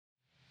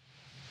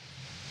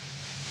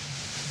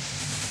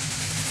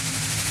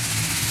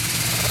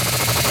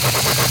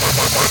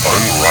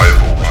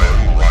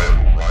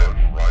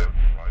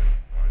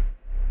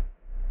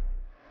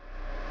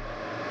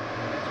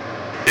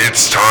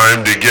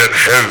time to get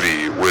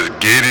heavy with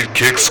gated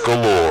kicks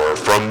galore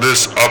from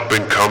this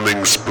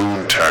up-and-coming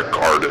spoon tech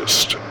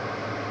artist.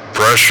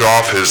 Fresh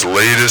off his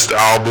latest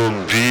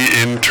album,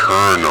 The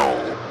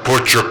Internal,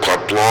 put your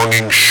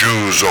clap-longing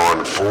shoes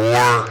on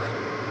for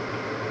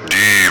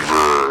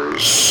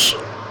Devers.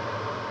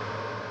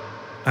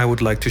 I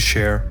would like to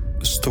share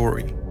a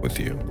story with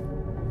you.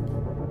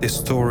 This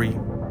story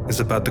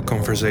is about the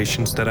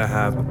conversations that I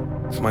have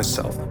with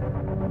myself.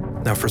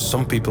 Now, for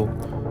some people,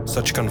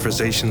 such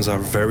conversations are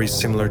very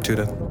similar to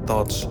the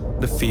thoughts,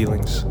 the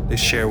feelings they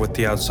share with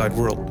the outside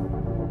world.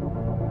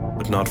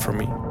 But not for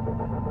me.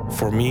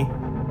 For me,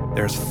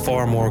 there's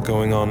far more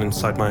going on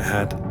inside my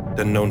head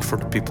than known for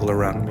the people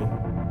around me.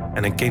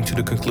 And I came to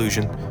the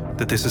conclusion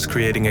that this is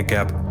creating a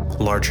gap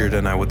larger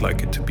than I would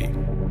like it to be.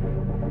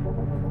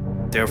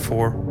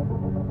 Therefore,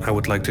 I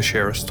would like to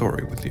share a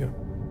story with you.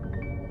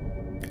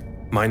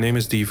 My name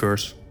is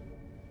Devers.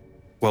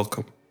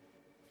 Welcome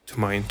to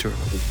my internal.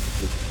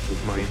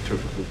 My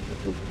internal.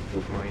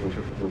 My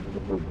internal.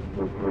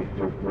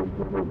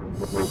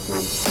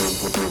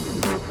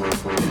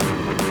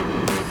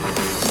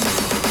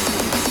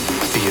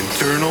 The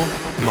internal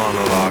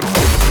monologue.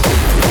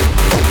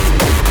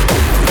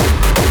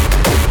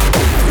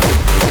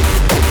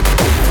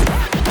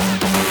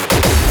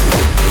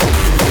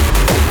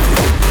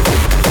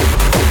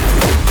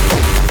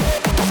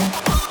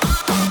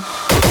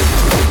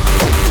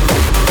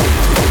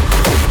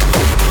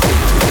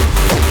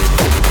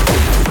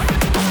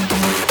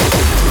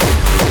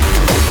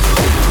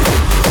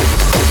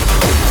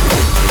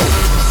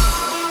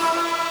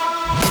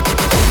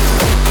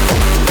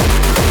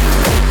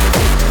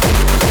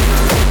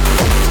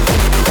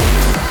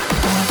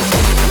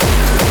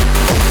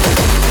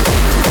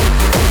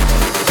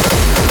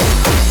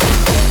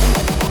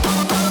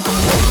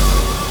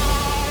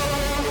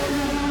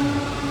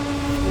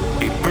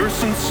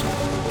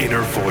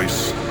 Inner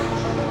voice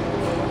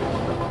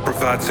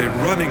provides a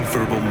running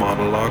verbal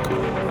monologue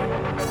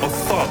of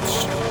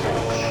thoughts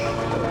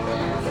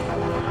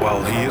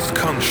while he is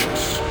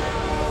conscious.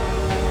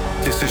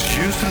 This is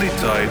usually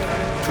tied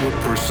to a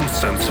person's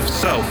sense of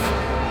self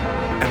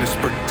and is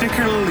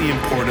particularly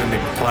important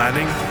in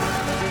planning,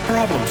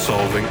 problem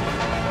solving,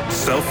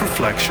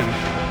 self-reflection,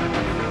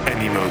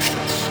 and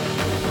emotions.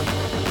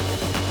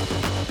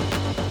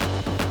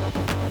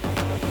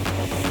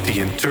 The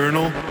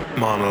internal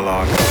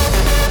monologue.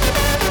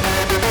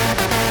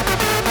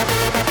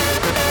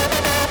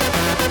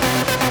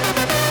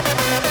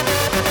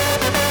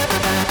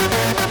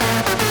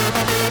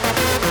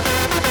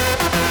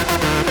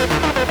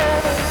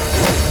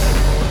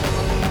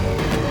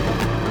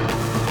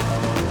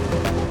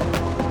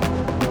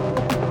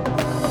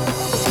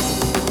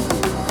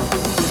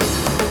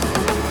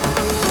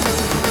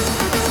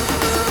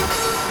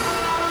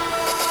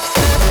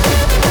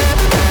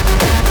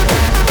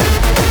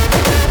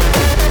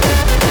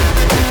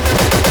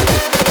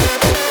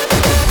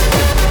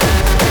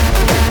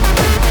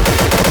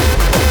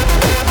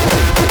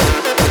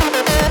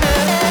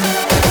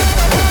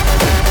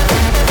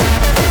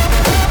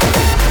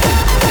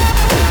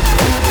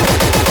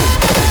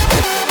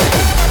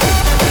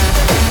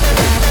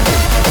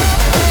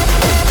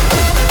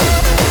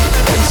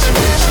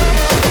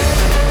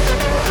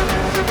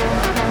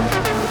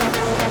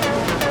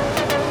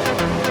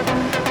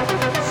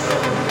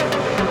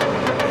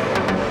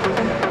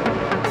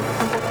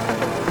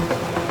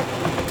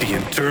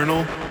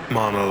 Internal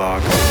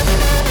monologue.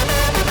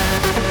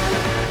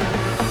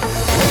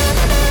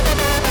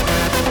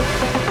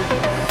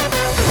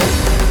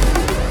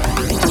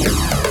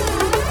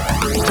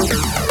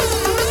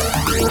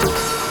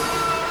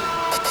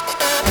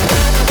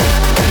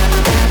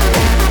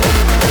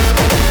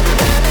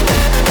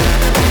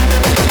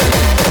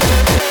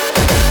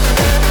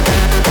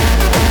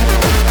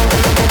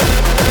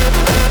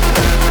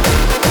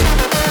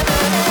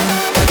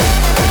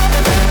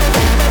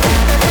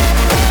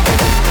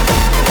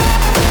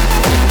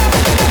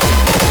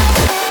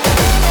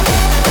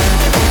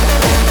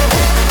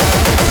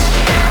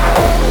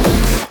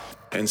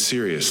 And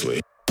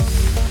seriously,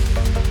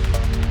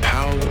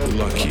 how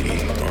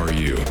lucky are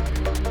you?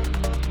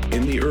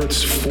 In the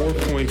Earth's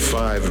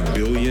 4.5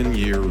 billion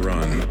year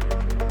run,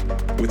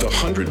 with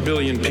 100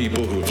 billion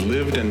people who've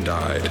lived and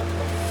died,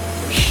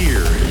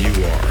 here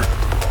you are.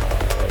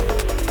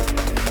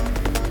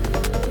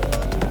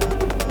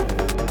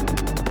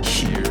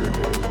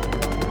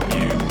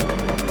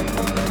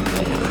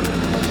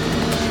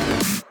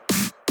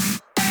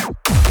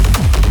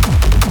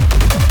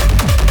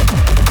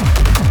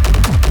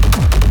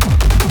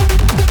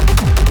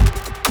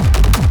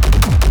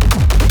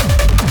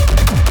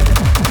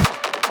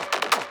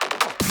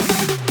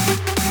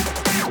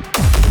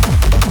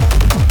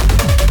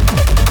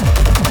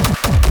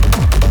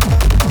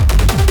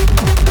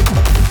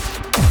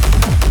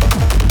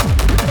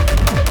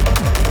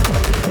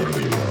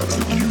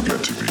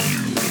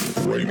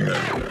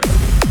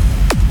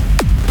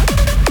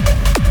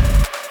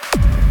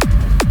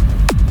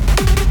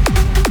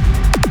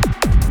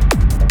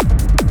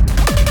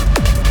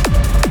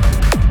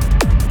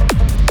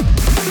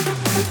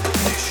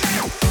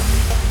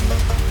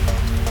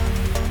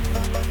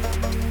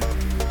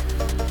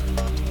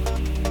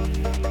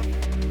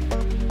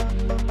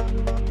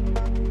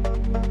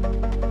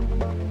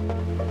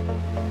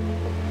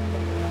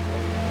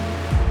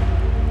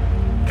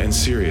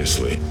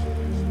 seriously.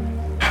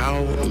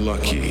 How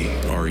lucky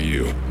are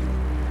you?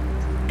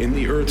 In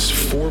the Earth's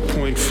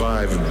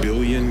 4.5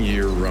 billion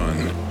year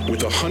run,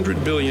 with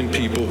 100 billion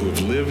people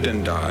who've lived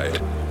and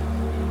died,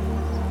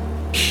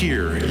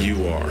 here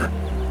you are.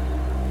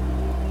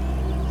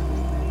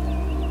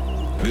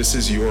 This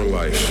is your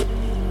life.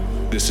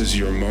 This is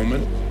your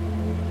moment,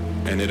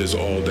 and it is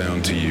all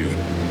down to you.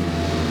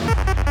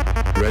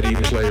 Ready,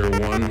 player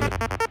one?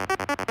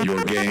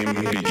 Your game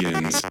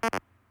begins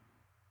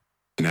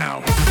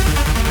now.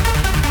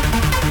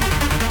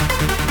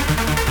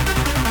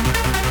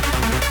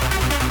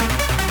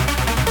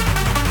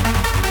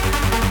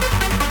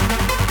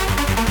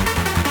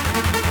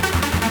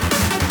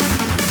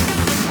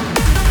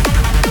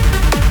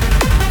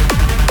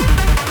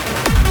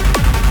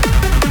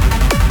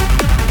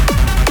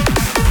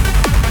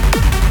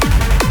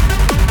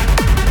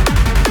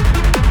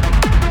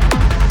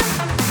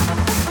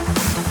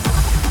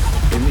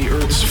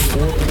 Earth's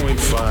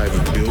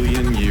 4.5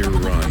 billion year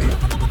run,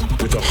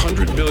 with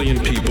 100 billion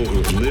people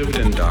who've lived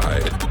and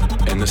died,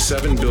 and the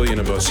 7 billion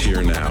of us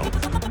here now.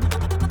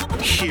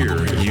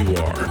 Here you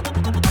are.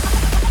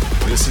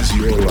 This is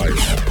your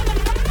life.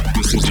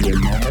 This is your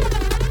moment,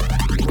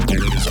 and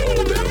it is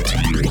all down to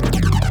you.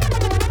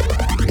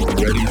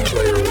 Ready,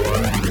 player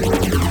one?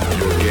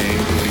 Your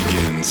game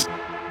begins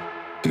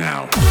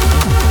now.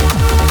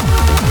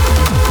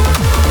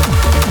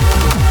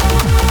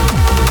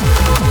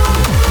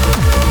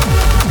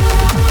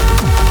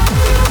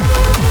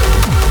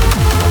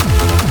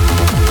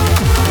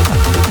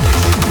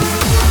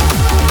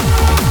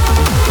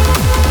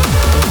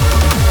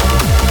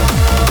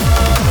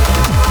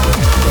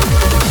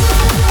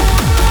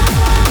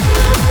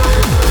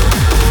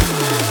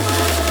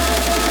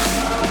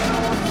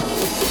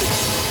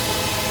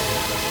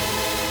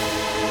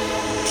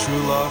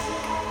 True love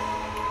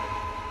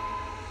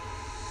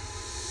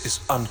is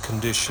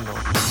unconditional.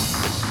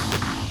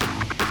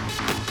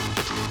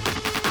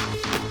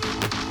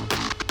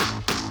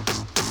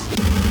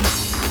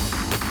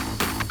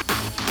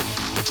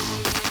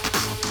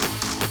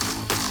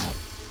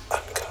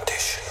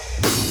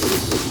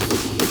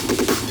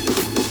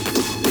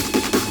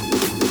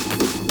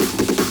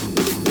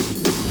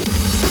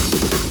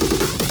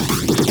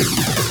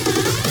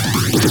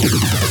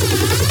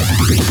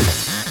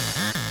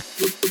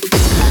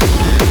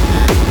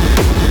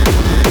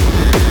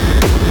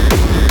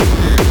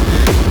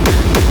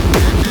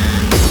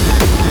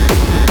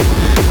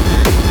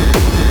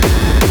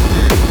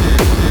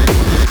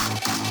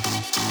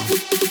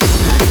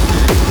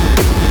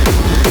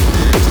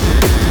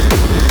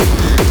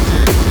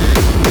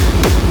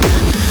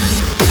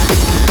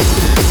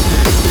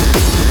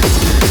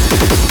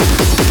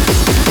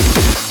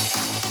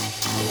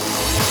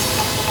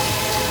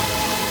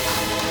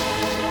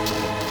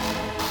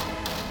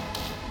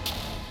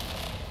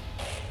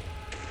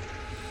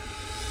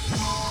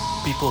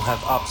 People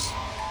have ups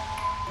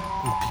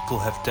and people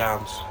have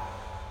downs.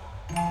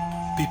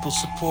 People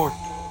support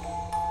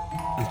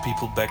and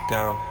people back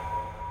down.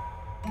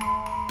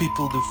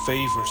 People do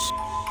favors,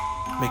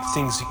 make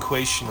things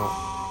equational.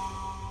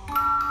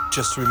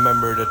 Just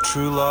remember that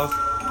true love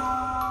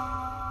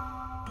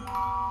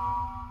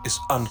is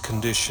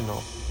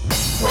unconditional.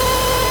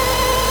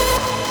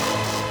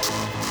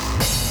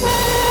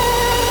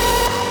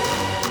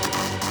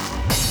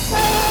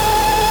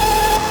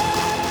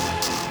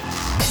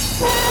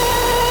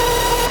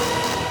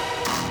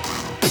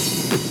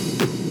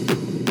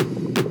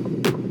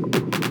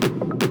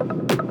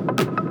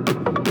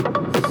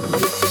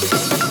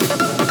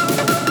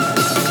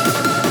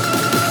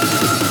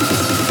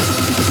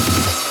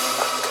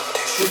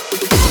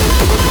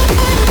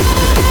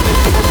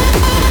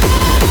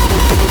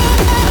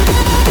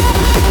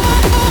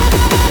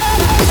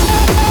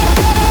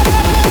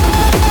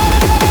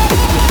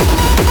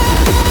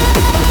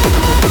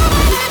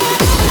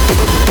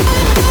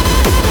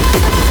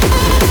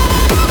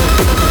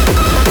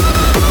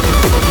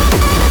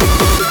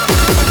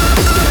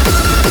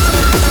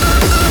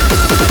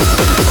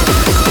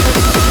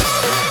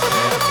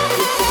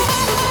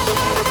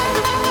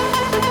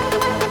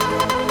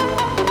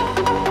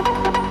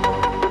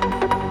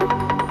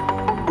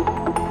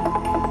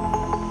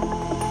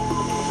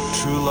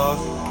 True love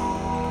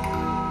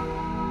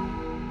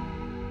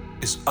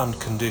is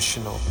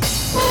unconditional.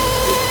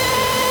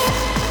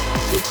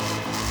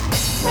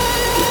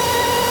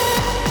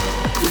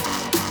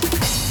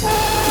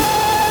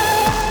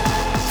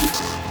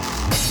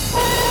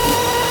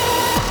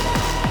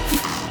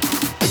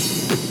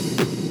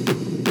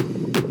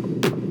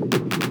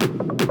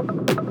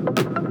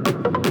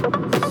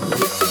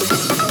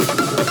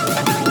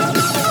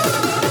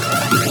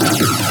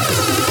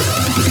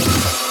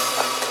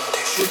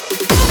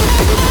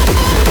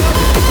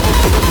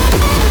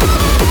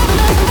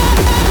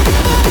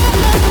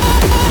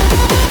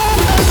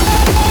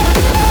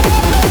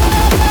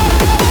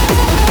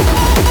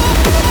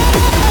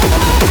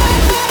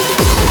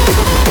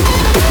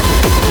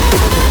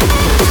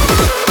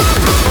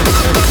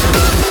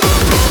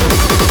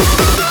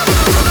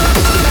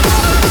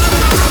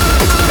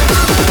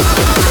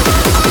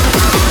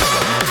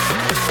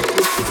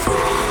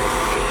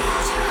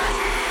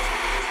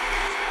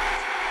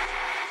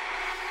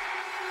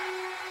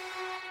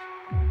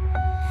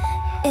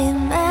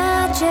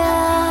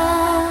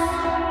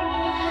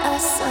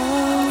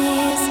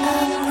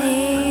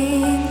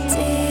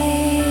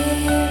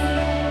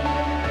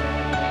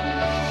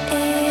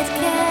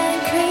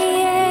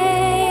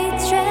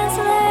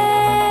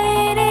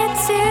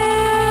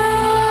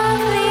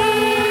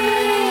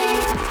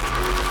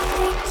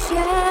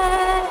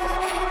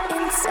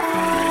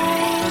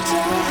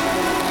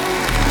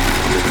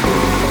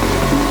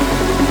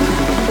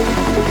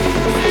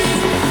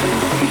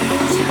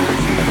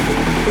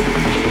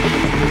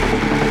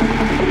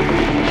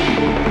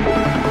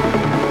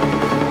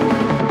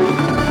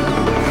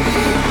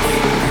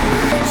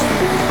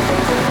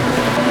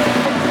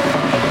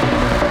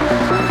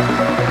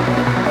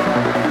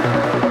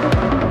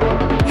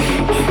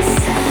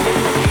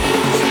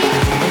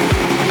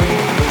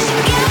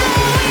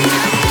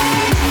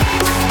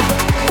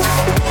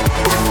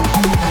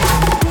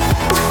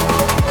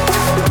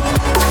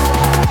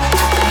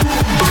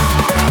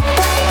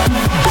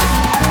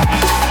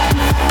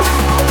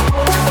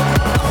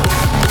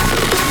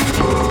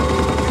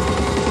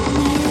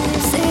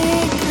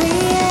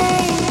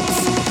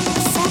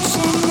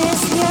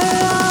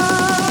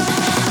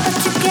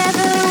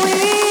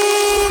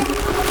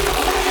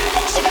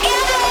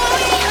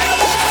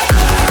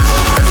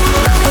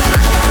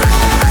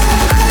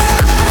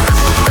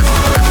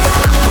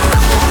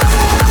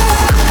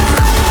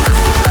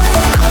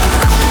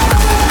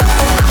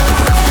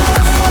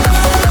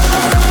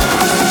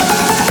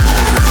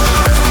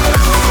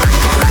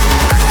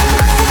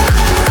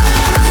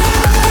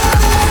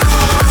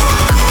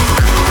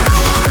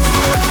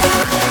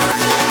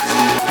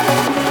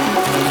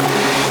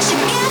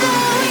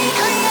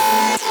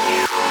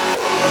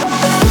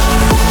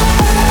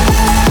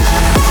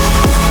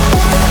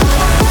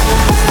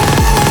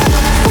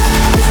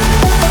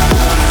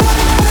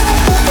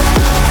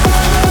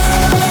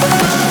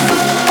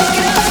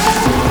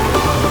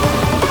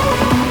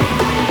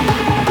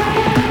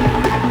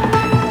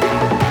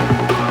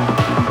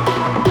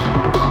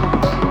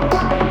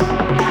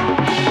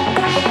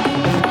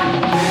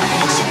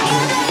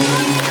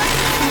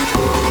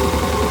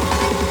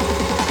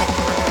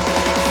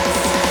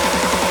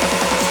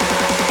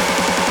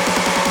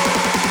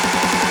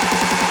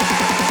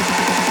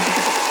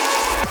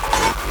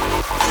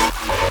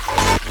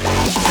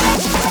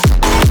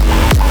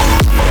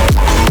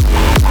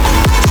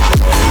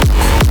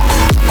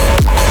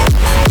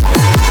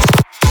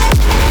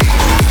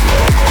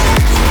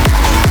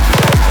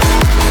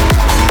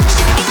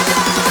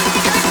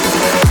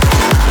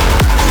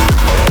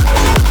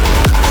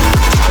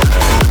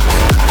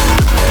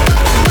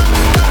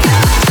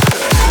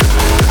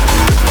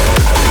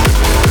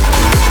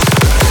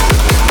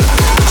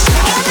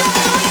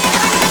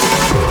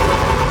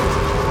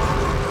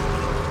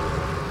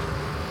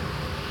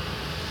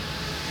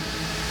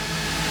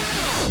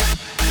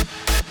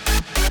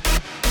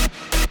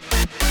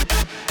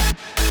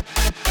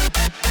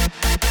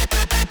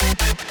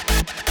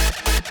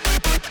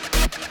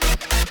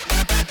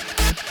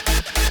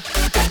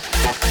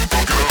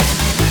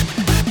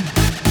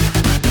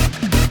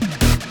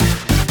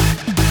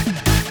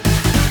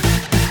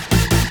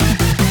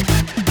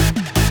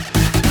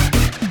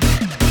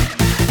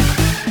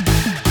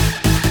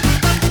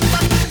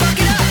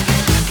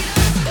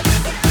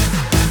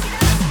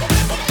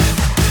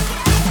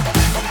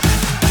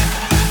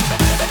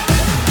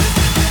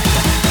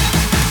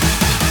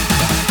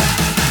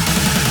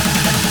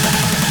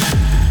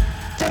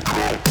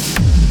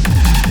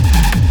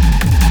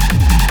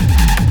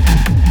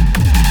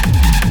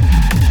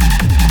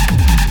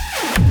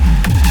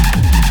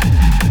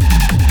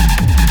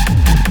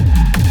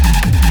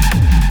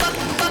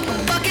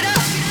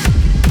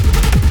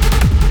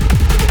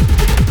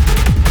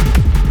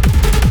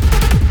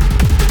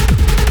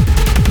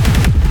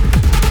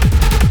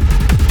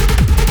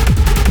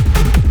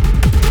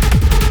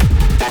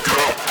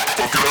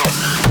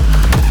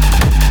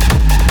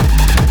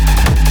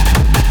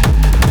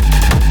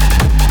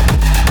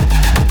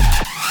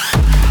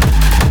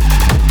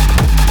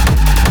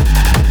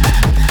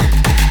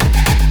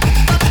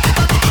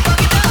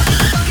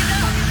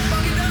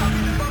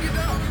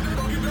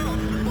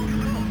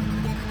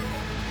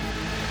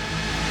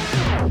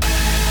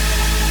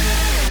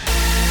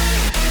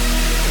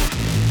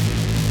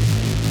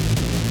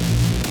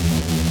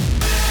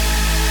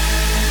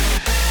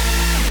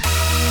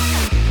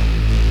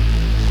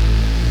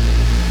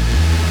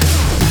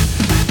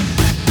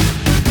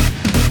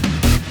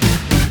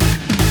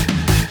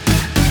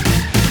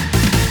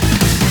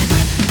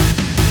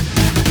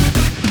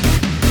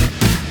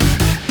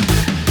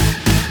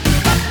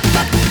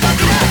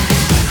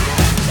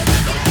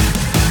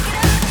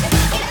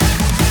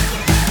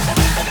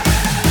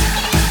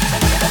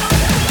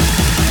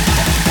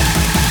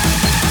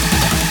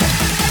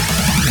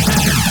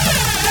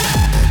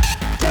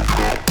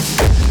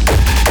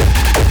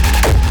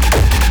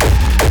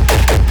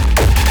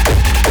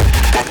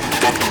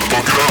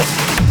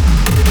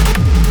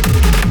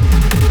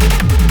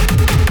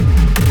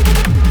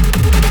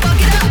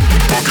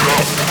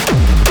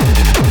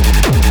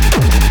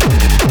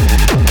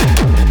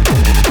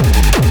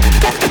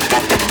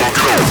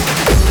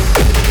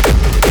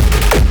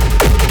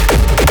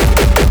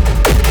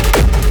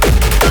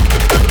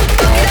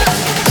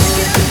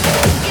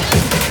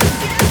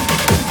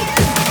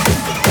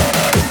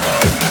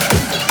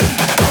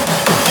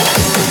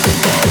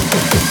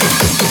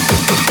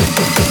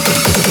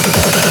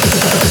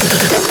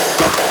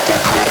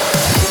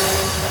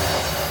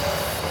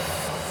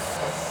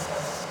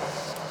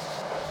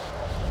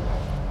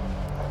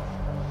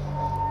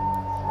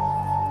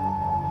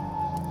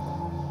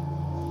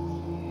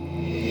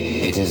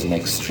 an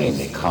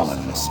extremely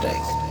common mistake.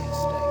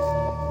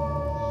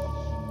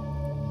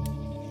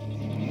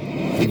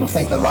 People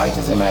think the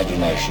writer's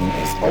imagination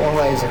is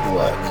always at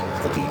work,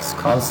 that he's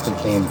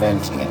constantly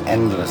inventing an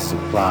endless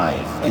supply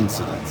of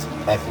incidents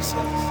and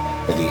episodes,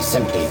 that he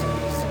simply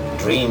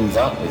dreams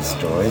up his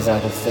stories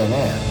out of thin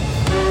air.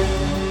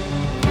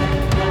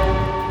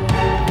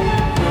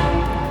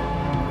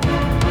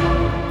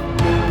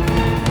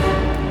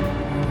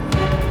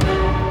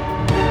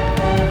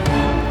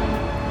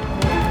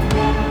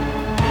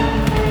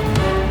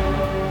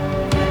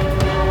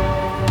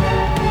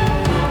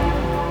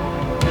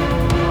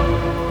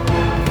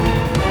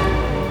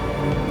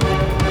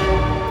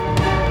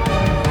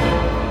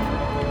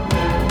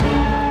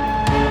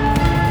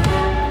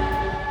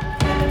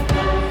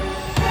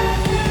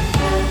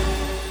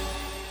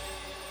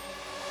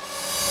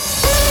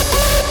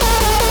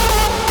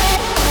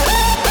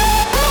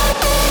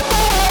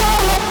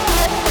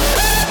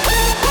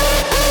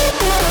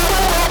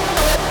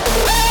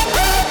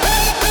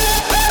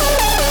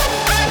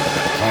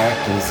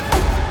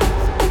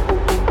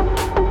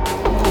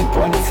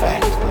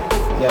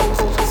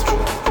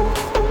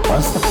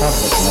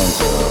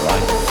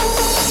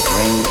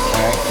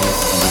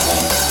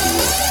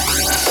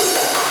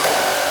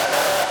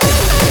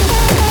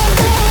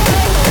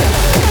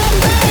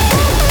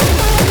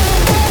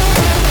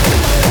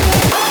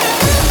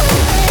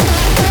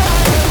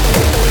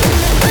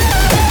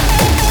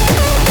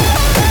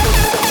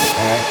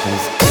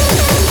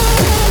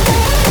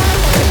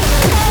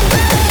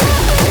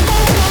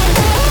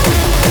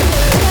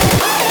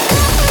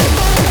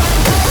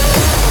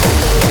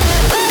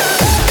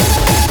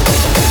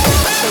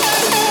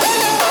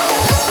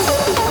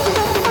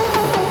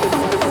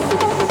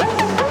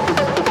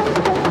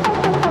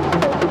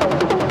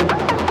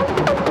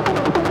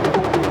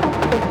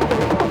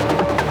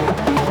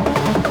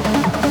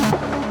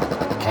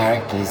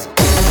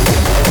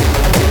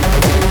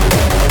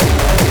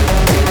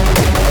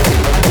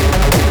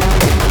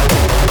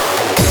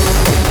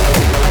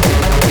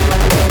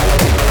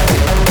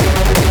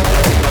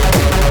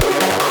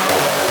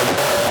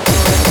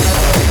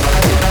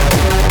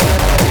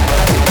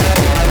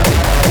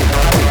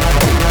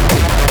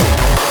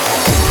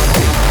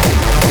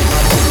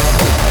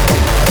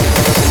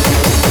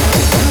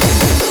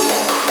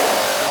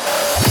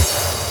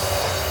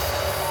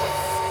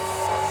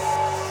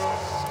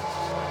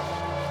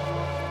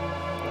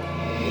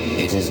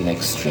 It is an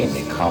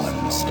extremely common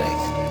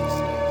mistake.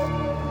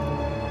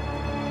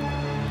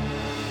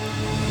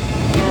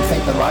 People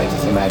think the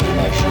writer's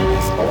imagination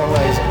is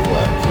always at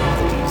work,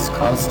 that he's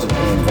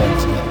constantly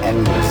inventing an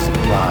endless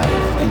supply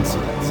of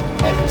incidents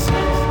and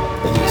episodes,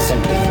 that he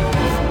simply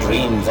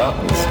dreams up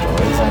his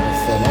stories out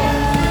of thin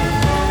air.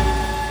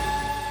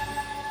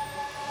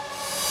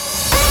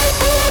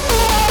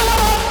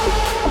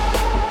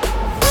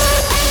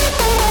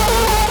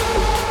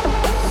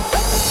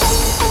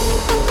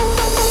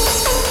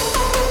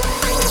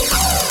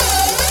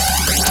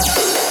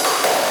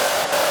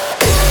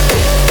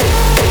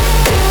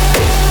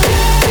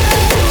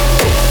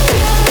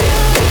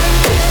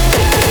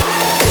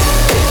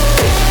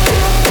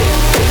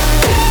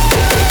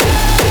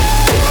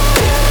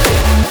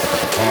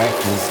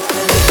 Characters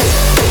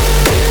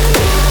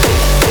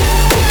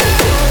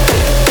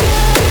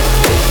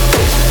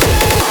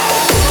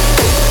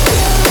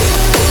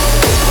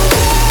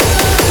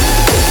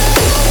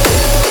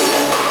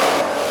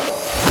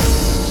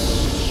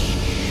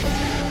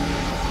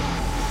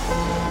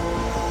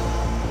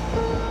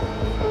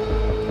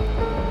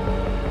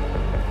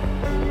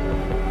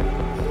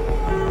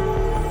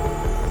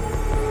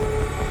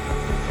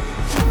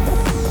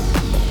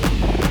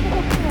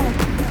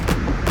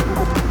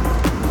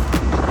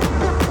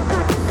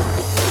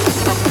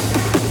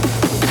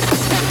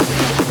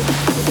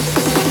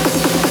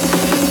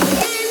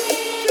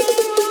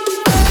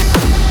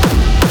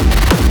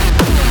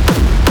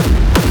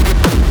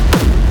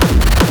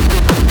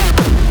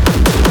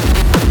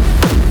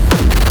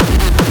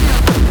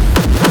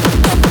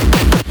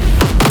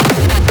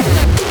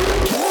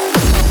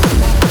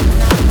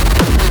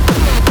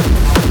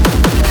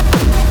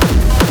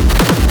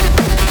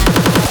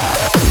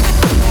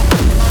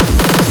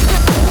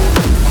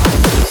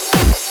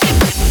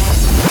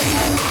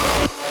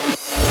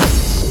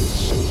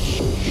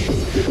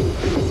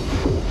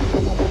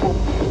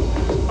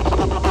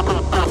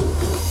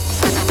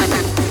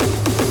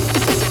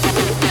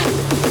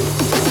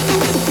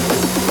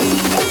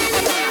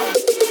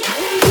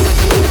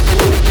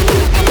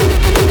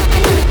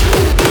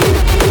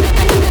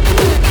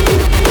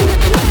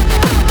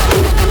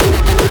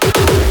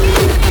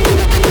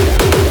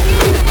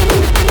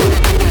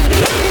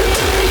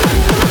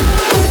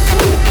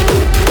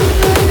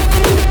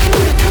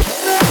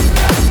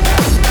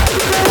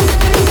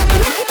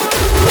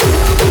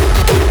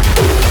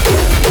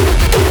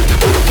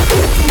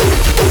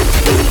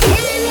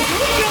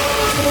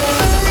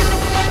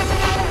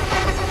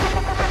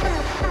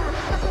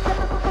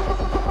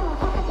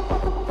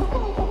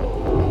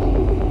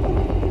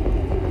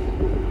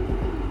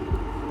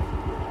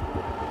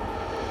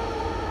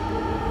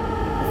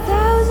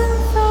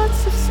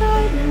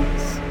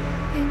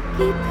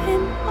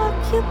him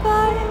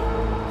occupied.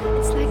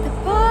 It's like the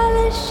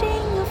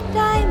polishing of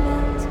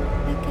diamonds.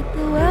 Look at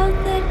the world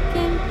that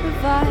can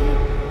provide.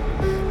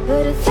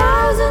 But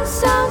 1,000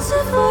 sounds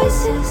of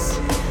voices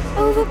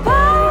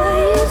overpower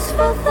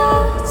useful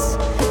thoughts.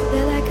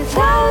 They're like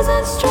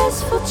 1,000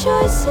 stressful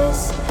choices.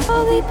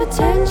 All the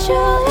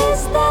potential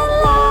is then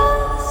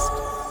lost.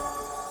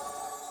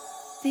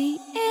 The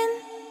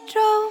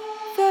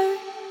introvert.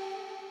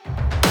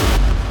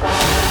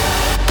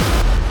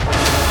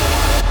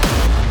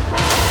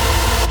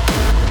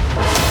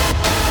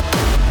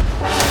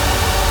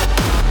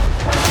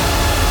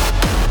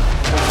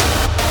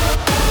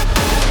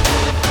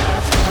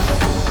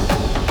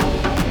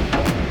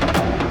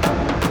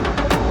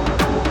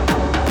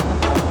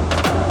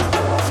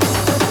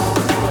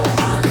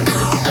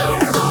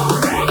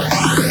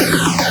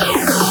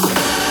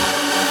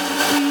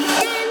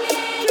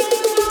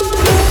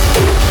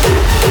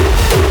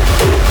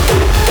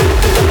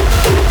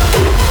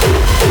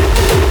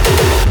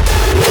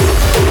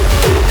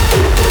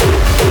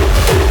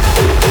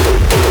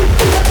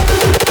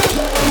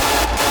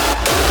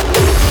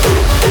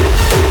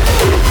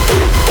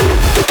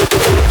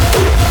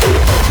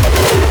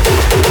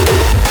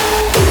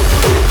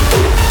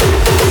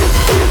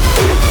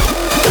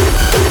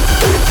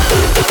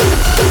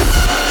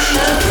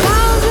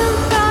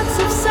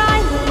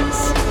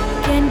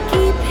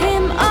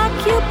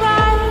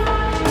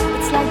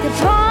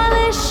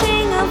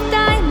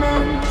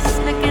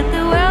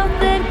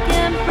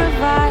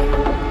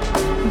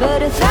 But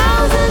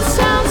 1,000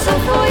 sounds of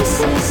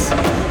voices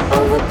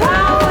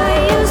overpower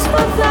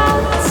useful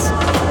thoughts.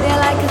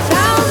 They're like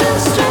 1,000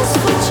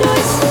 stressful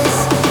choices.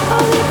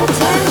 All the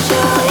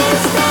potential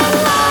is then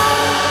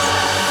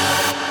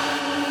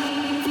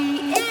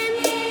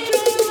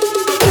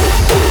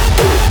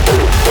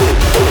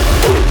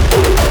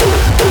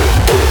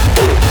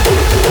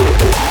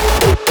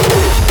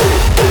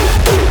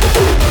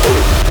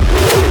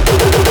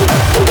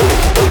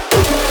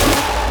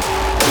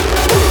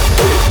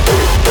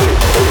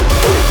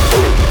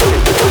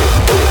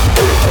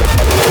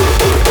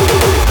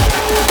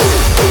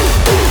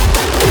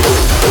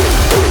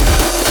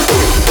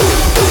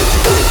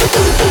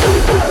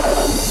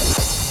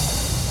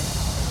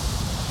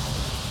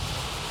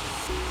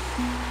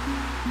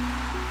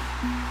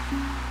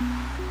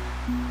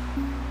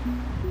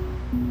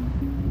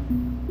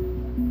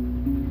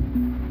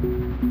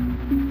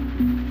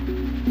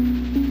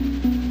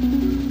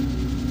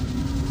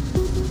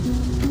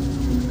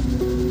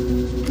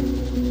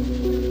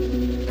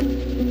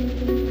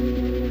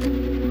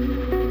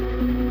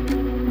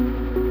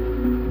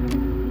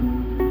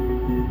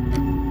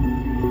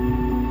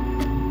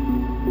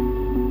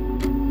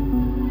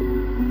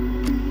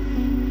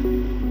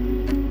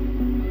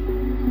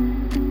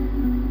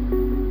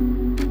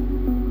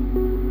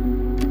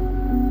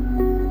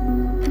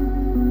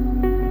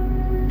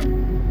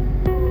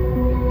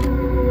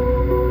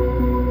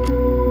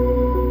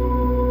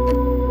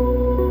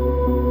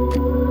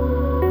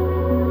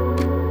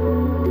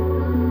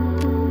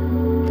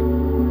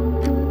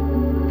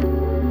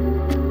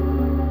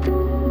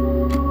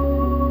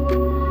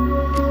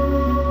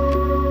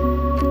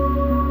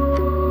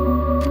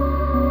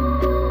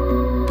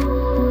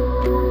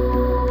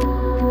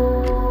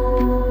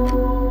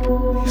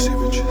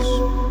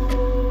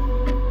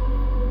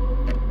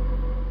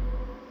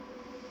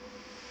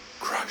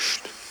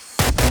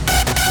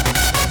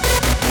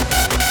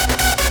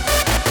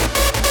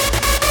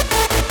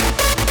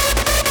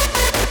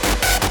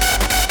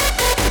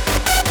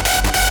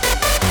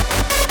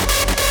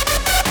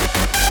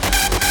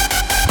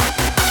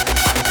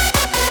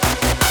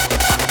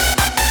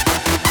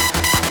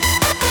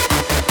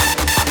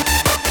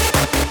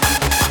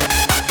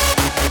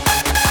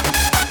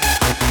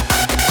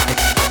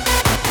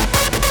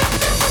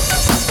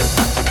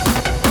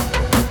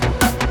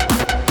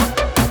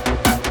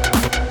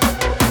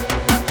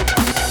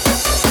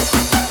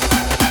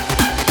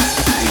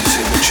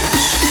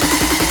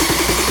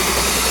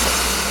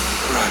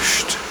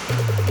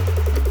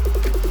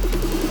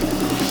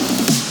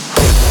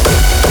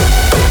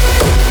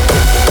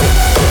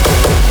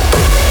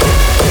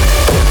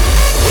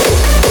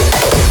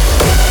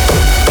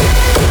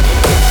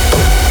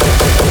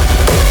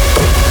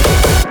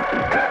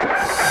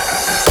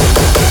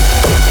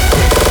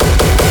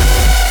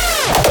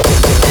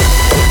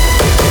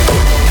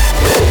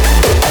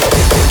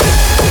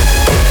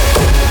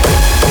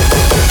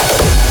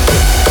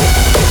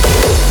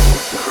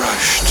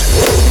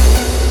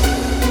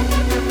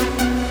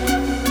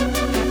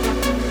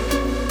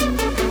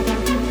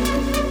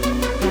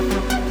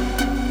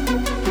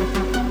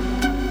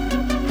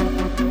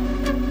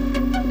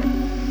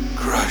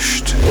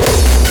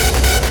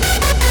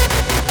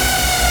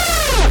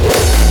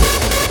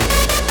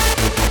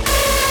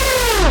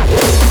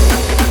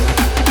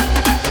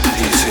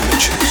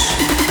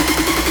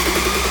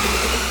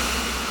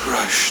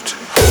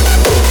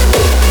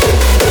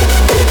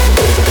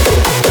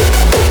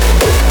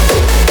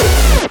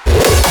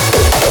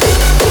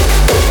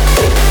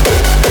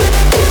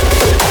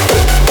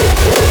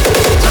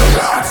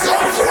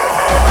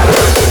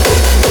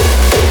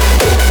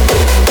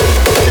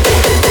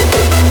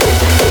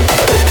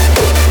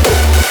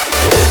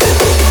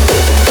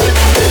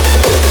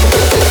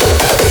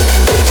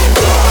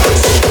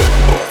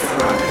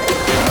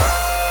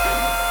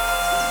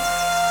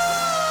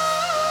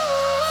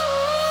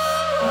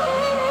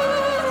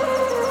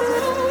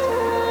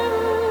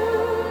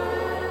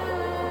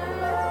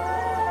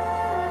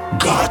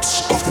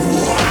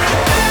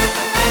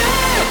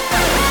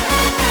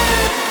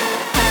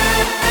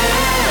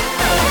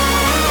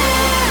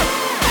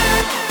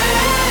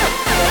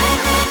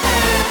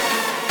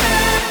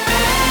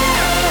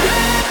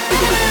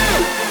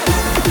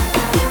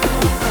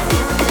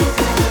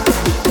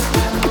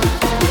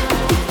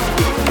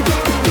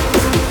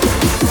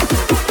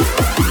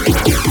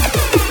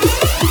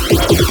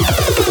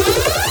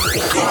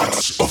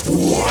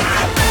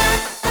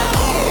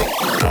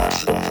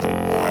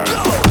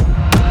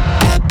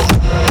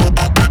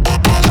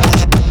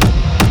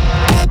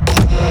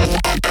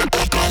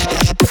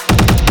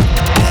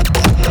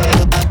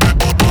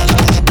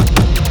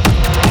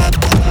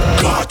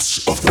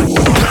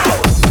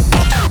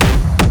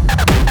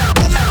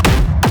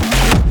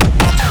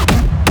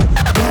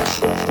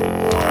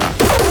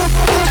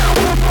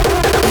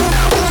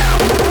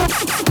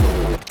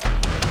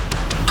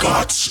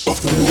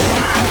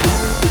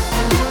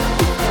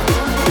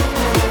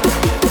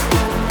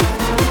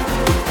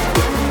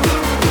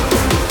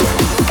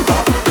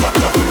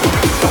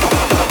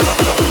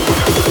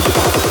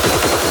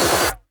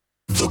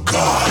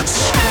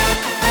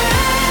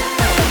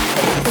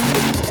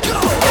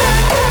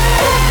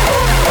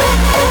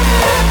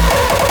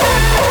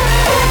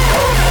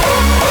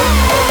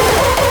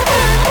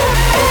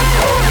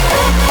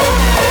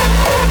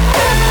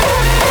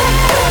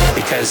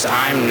Because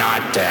I'm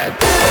not dead.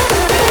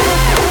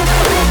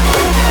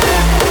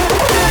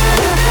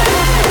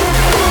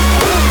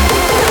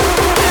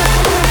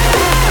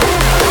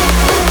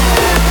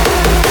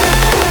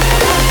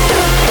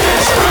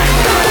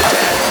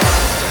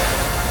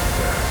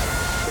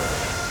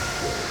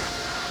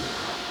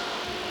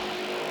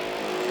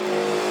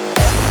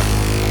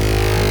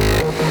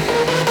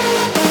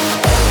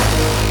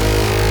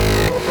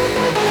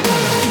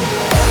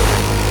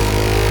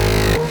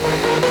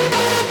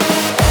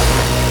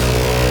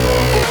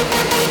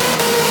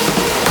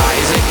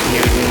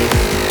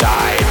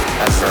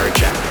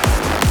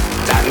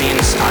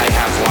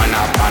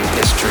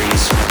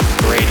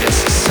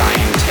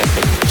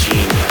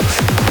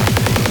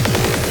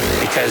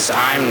 Because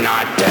I'm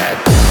not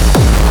dead.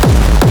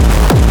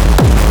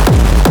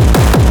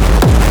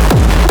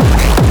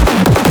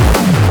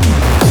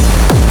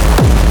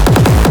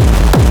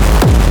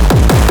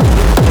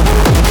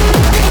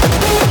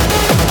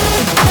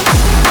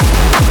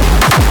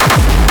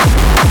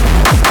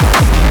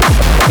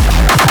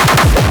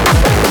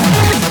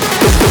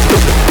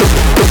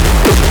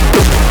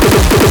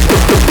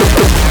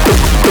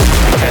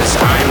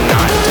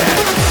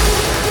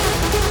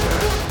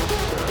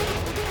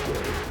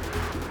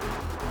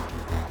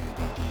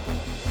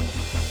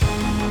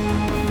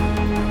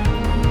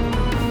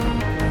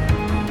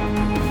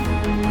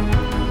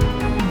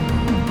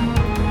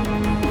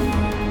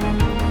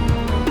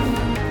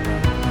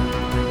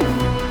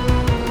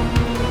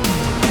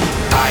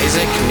 Isaac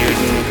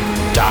Newton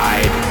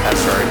died a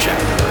virgin.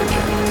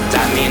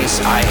 That means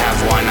I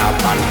have one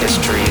up on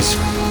history's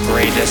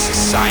greatest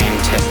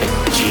scientific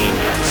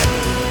genius.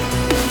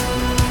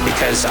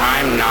 Because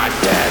I'm not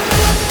dead.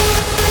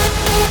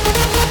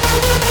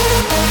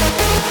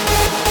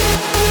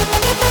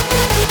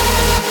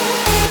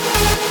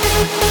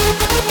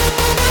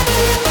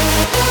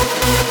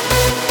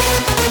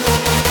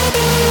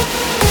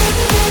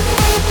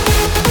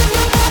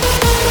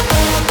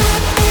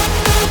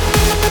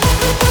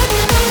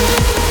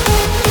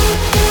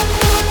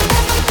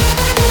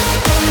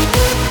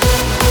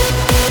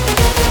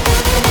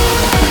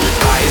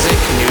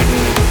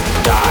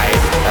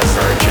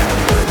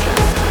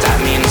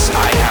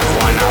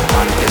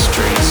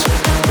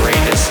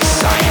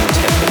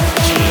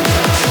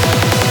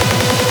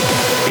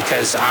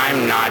 Because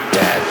I'm not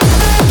dead.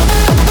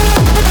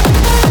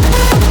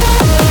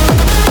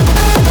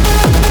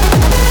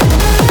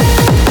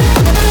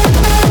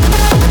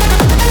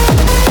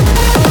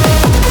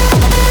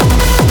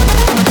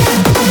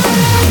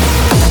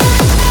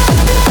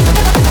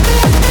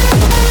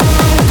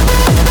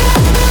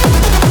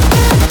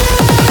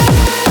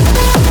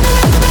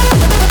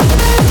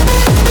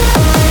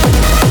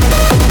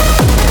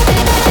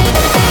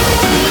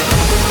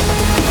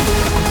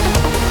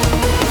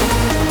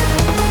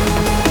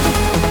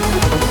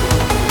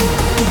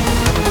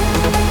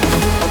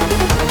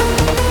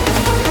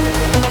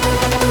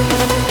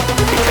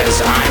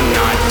 Because I'm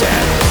not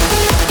dead.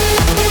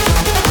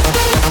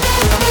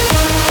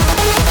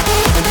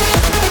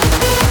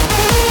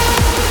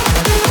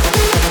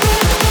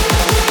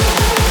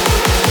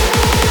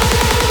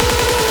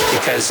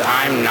 Because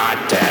I'm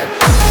not dead.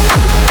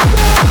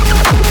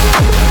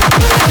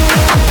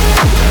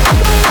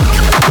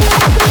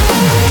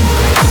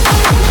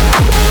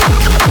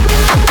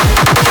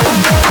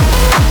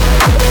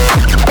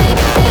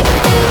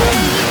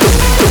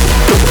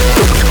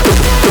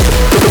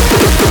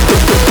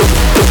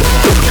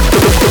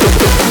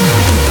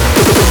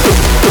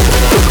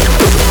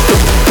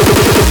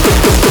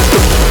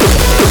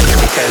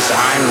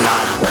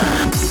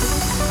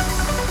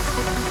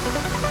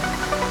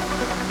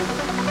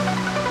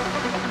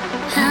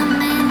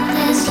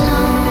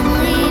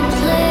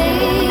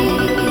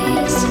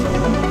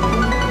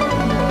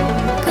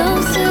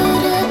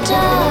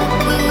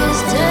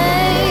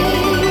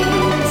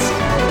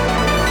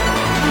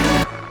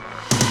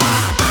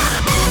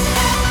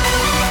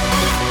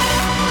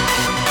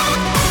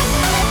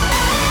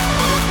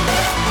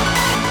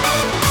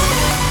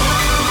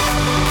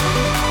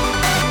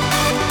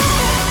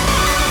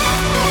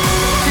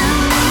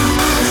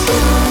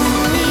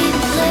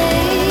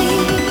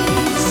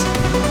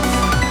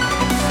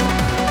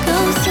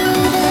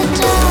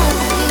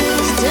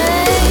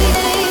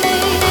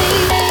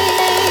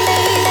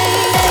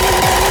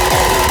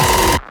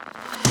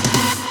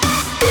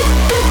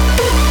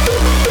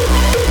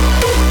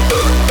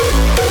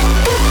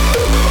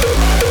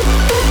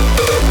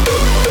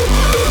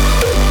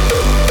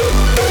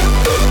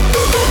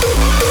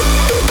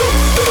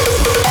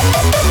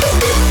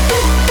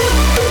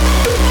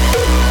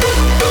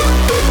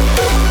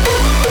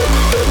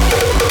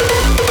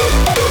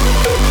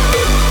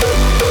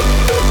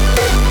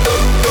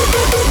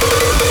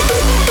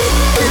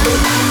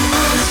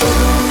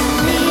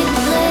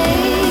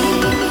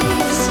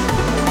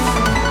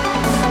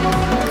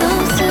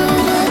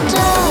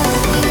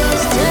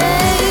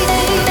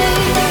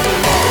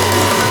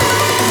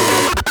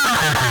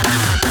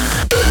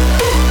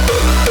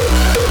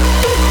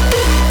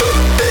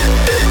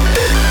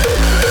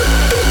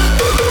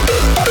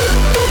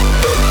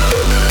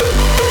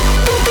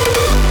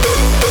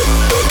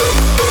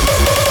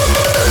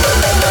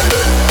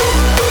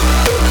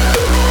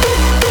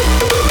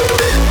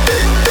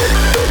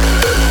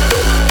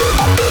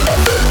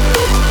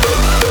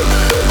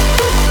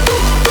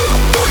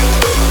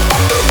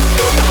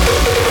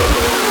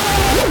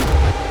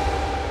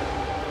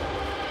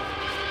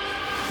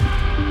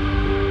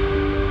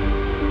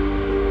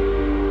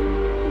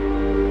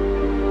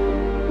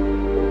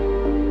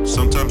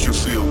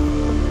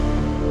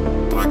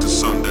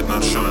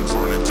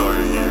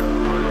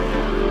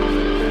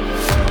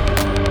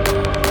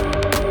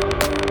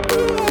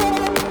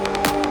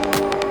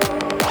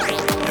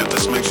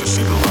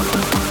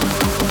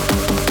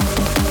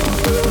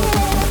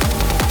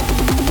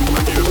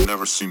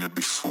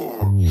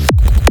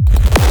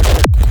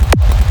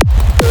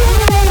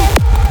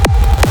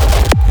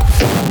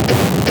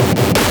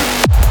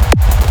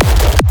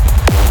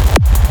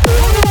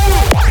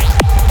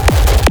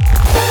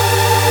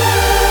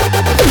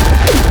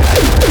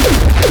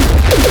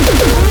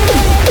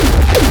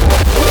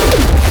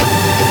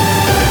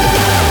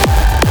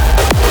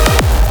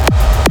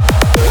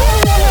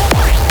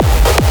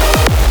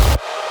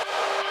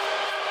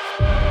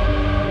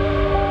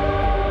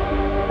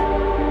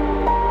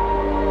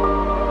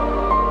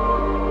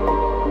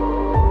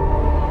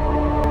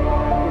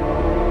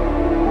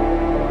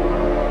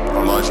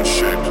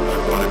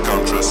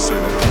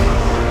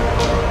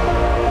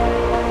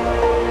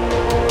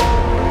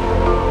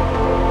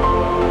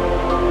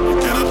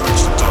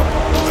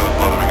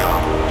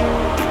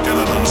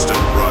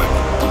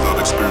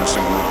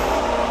 experiencing now.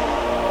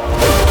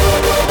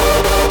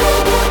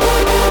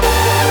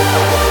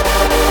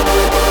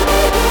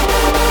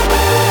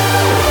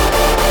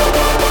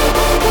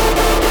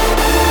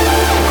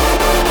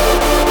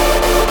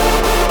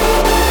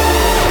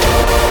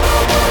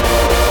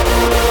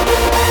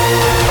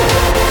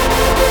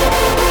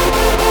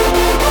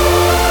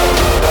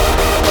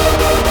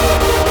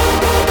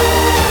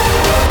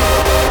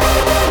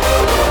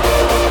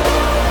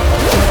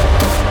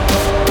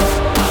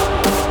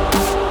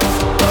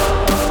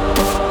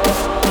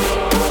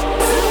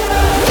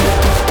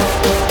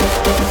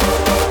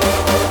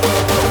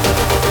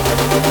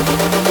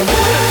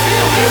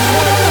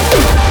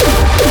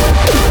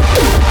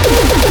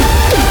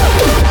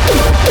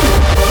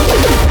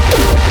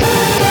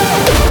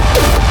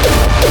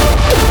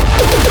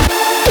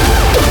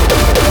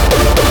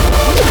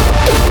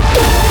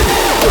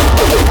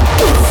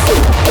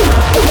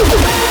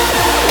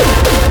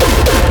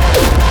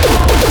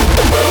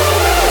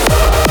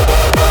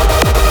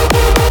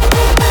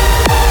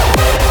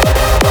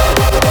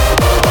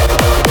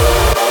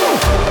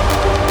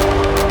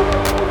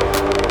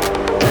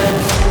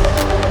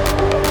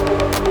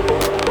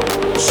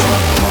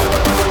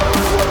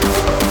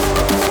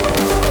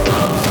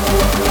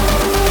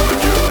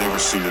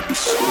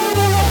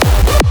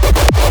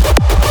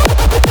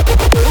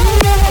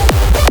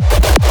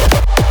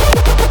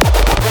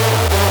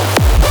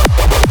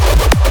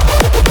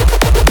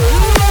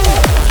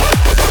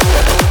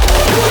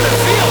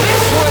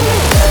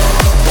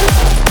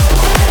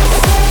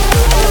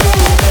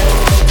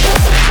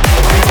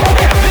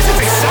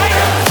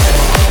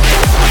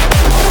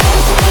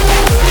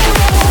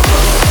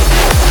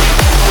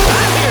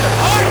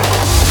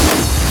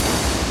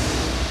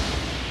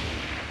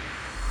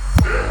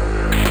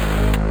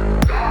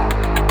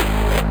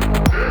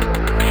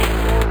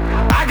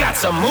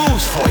 Some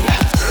moves for you.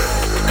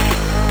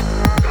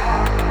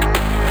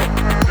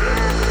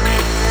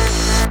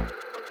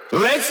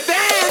 Let's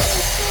dance!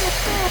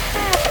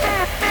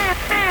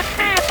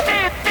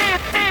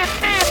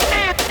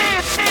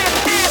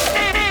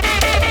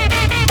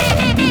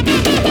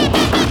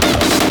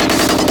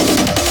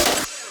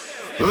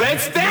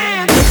 Let's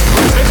dance!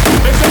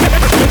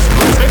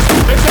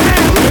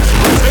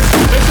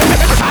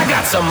 I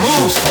got some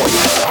moves for you.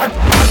 I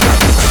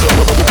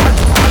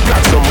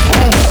got some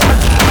moves.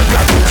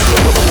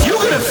 You're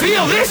gonna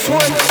feel this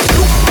one.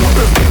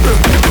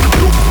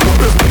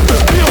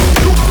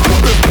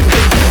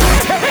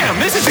 Damn,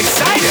 this is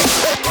exciting.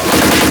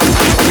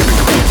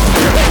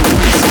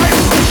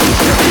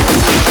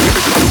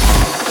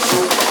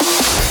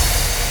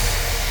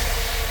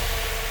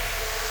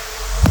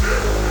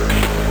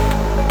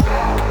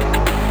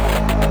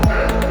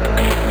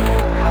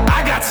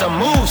 I got some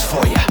moves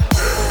for you.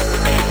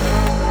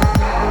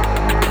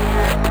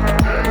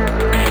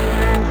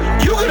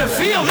 You're gonna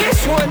feel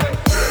this one.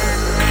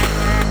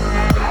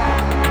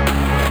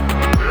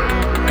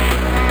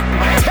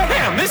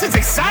 Damn, this is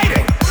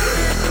exciting.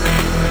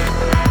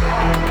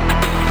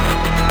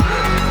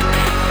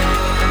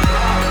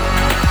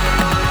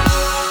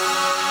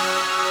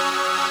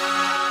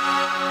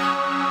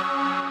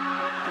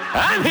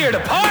 I'm here to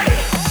party.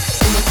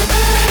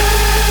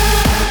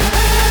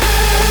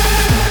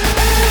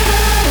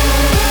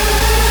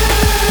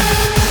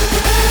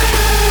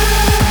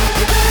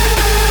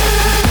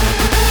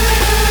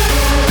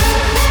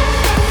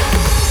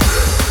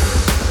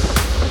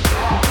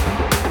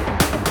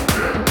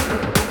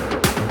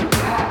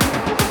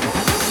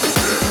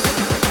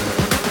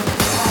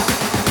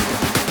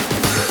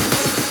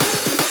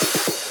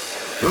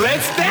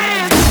 Let's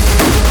dance!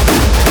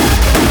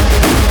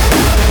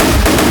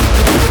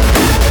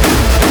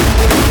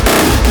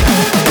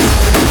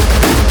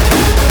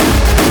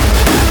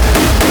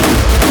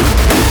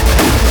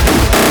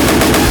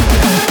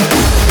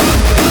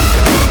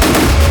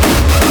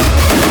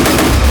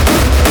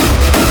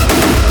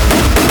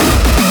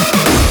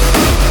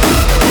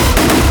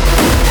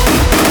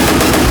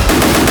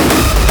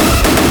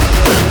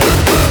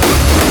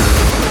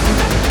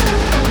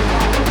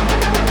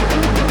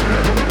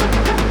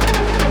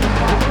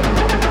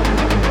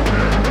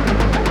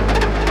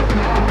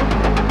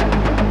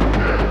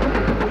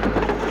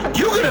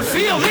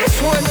 Feel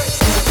this one.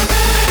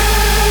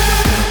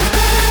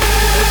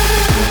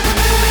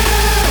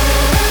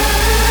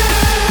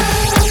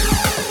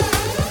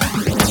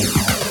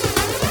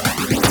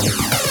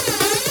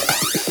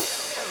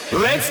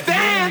 Let's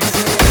dance.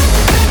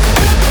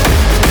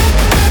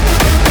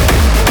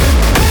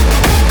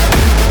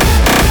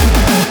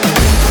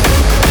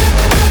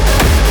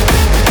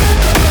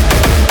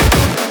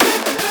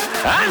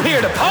 I'm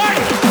here to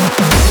party.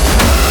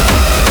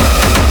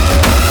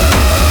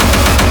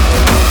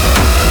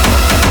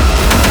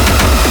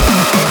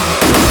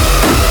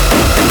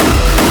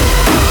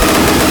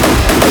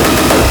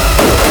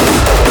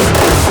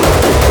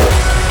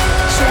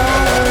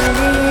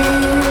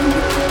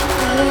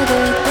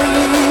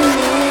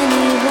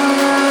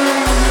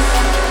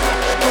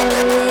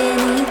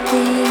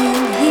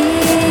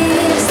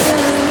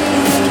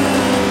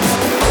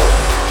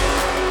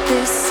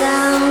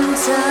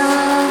 Sounds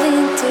of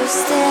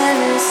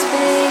interstellar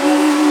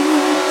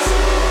space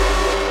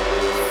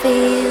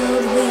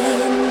filled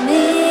with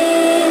mystery.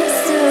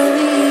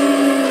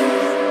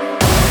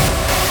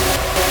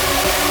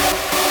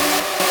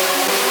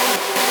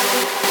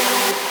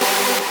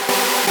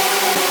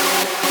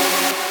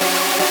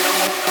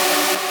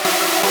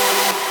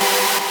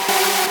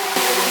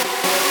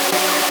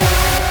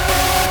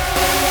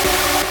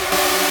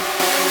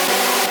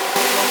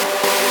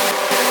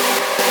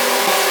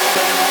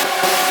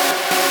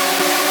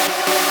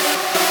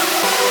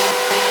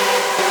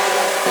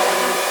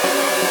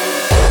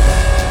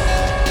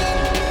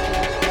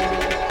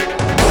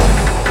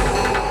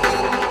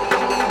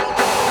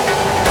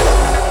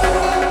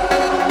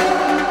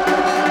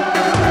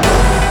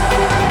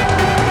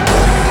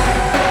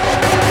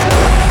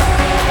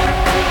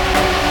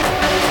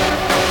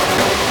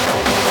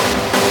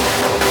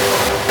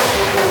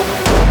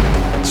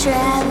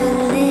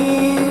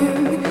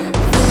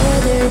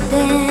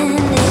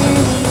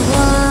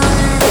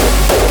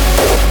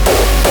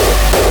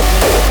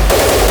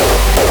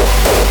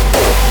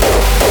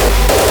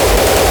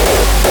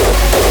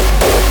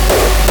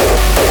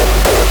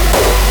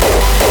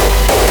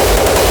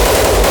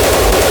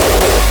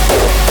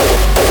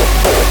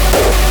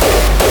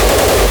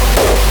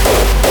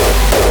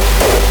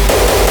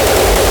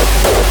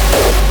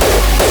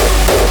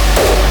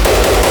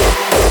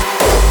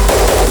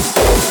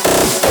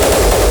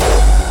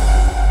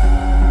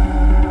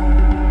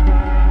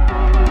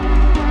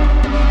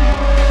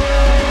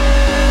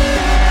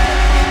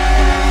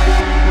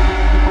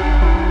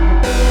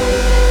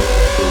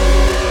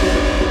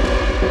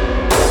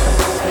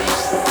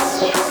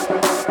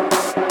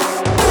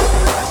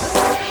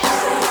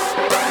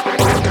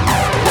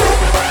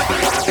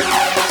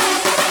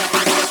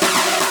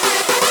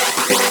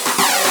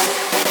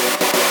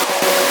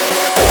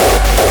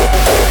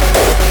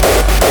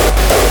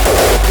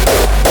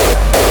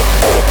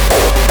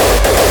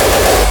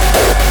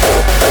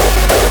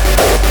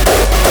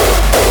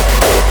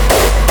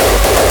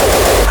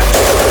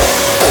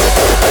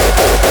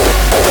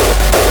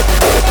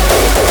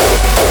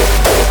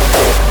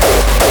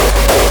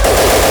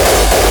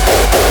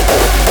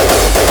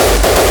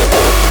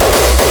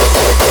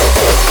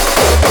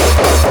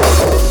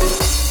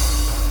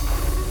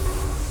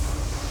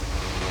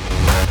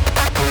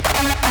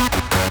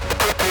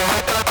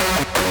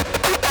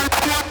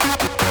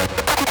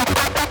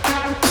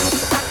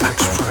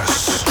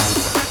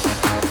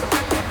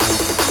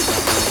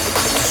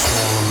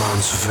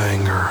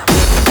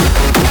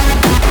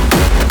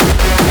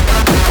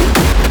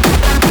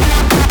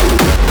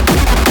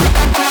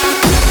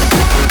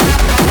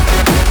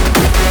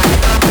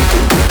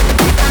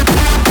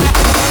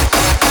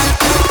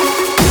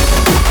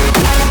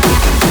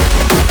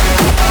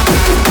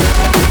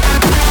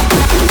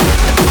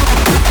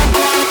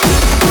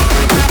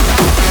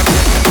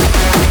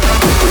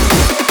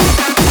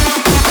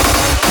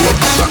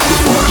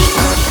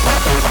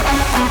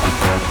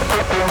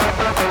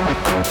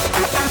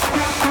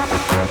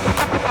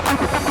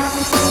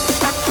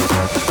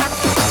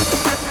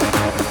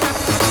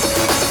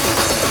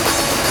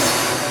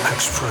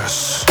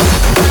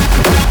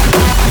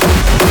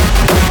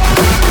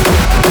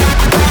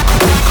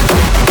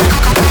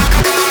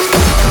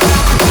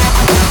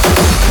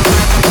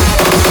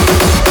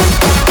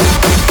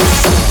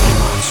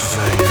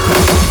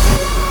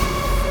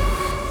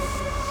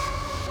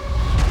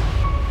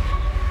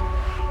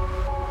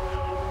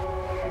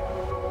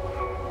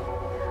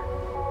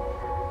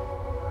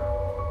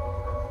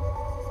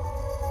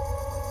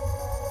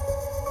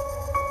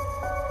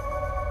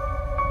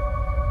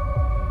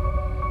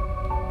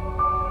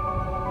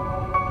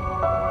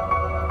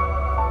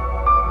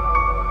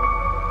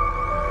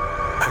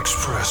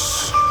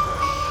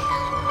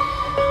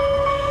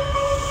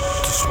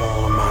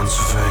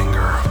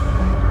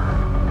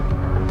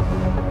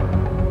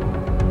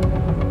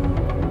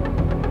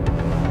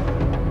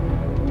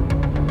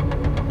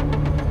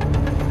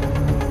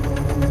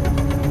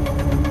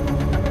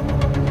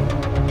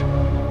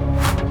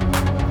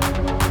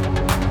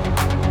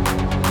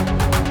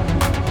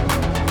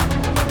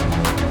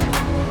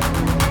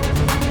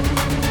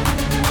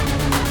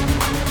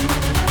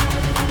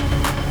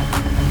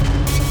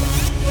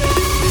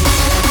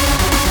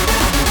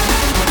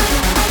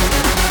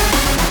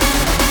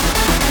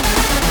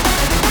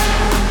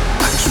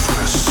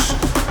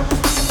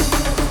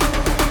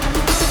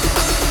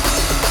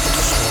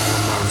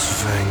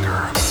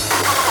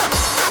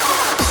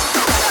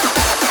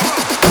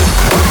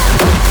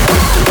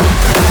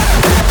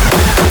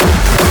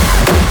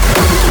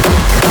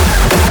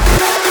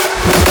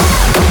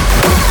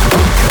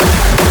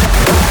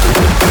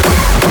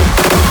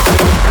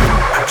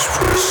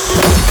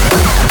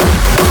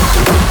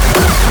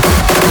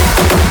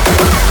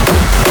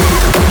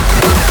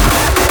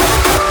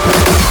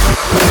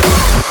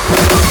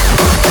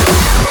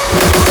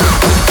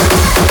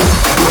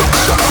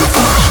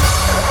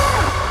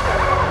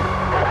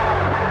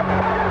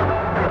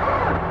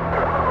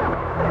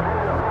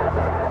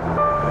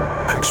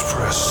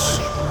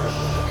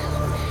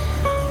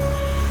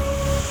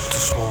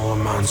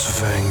 amounts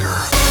of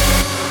anger.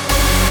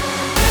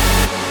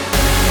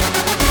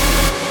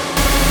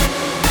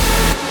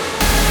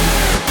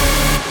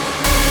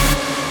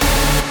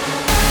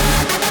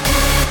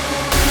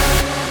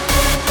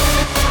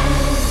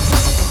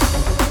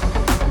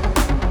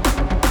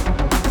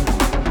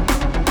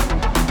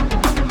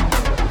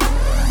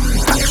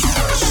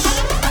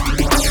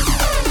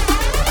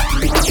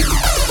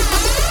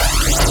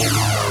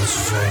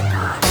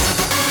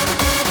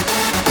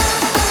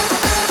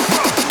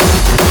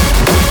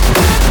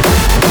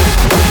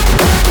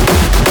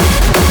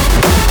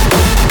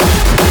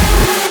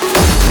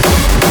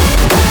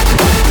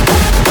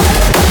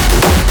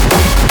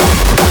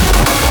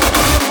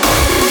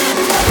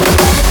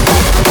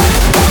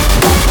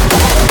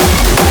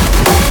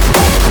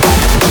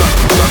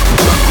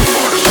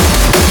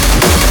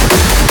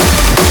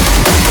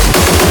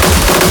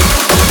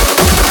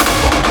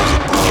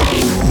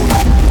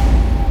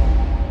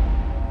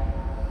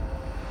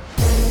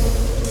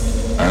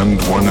 And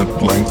when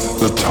at length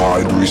the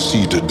tide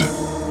receded,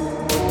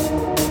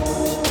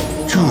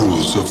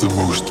 jewels of the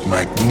most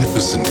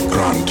magnificent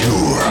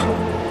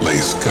grandeur lay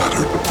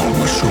scattered upon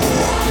the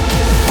shore.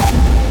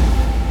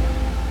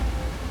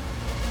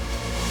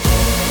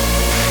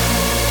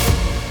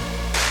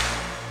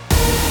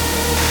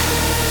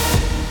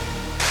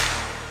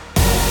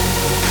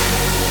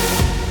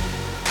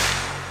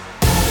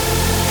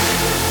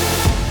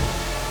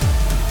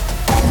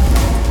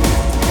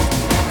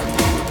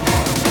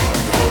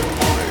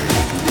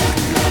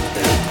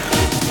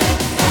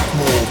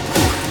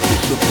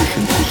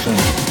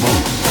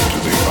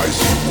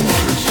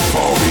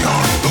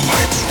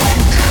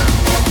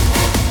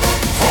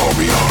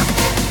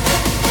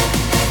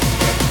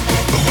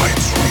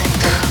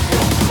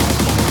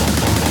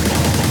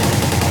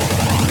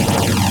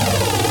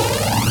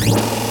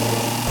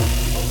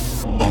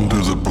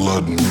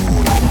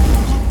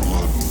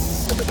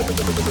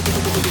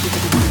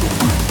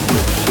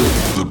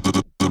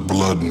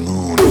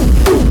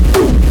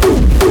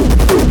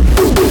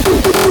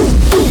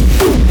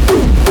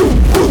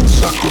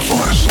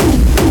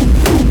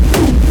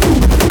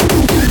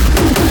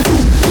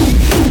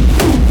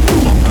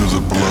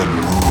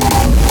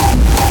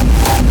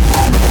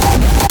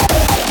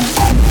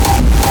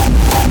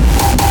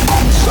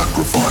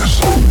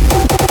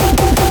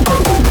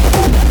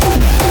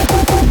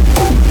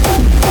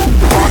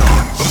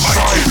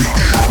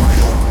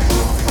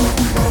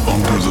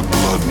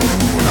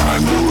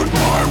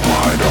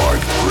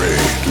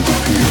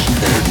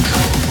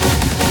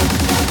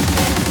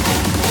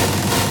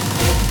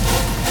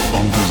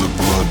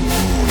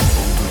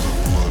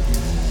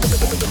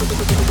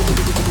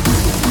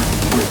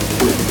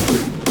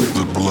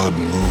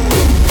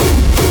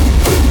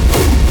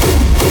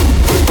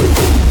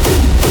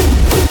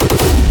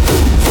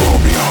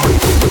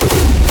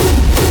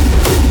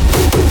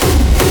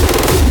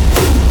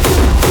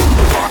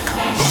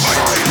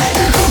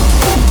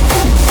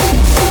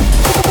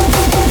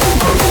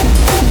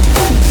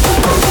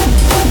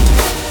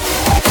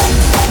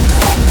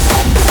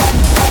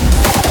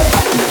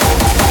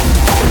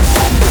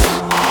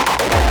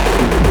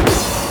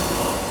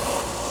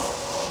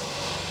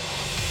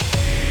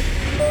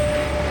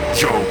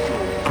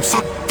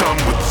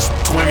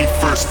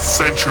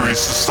 Century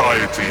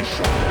society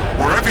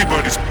where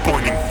everybody's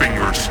pointing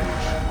fingers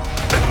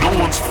and no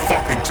one's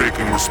fucking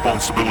taking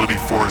responsibility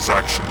for his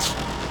actions.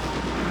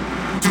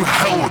 To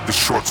hell with the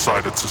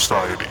short-sighted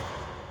society.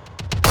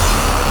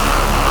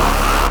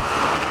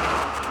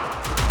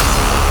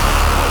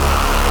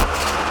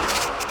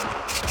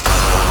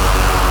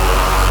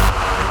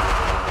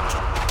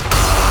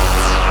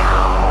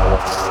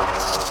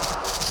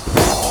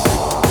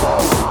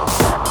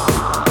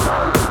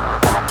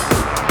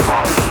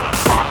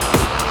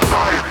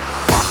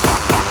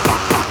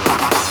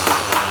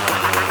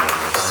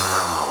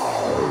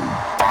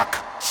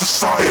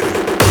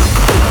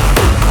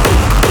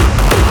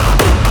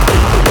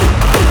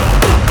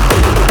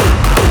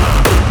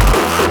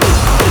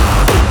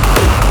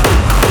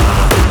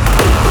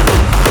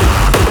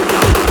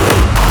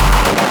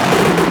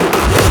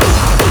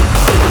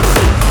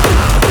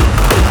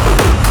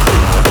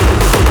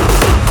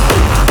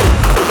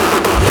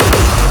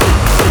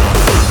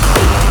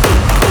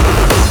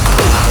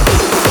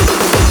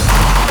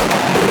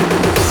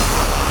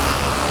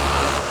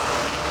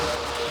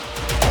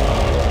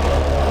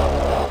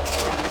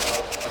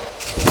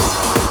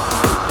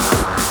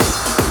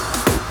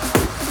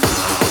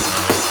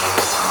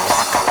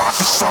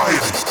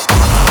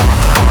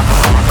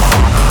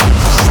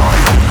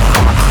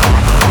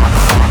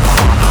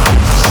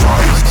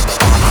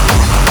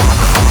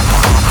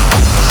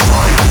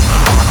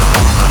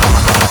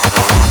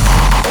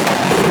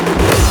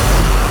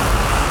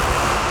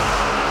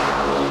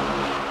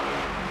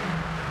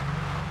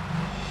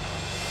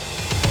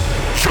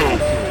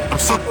 I'm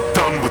so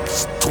done with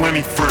this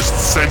 21st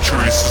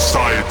century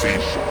society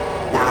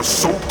where our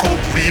so-called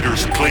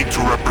leaders claim to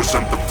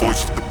represent the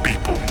voice of the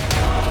people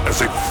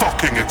as a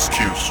fucking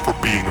excuse for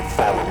being a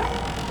follower.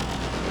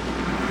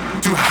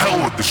 To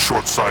hell with this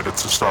short-sighted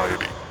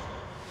society.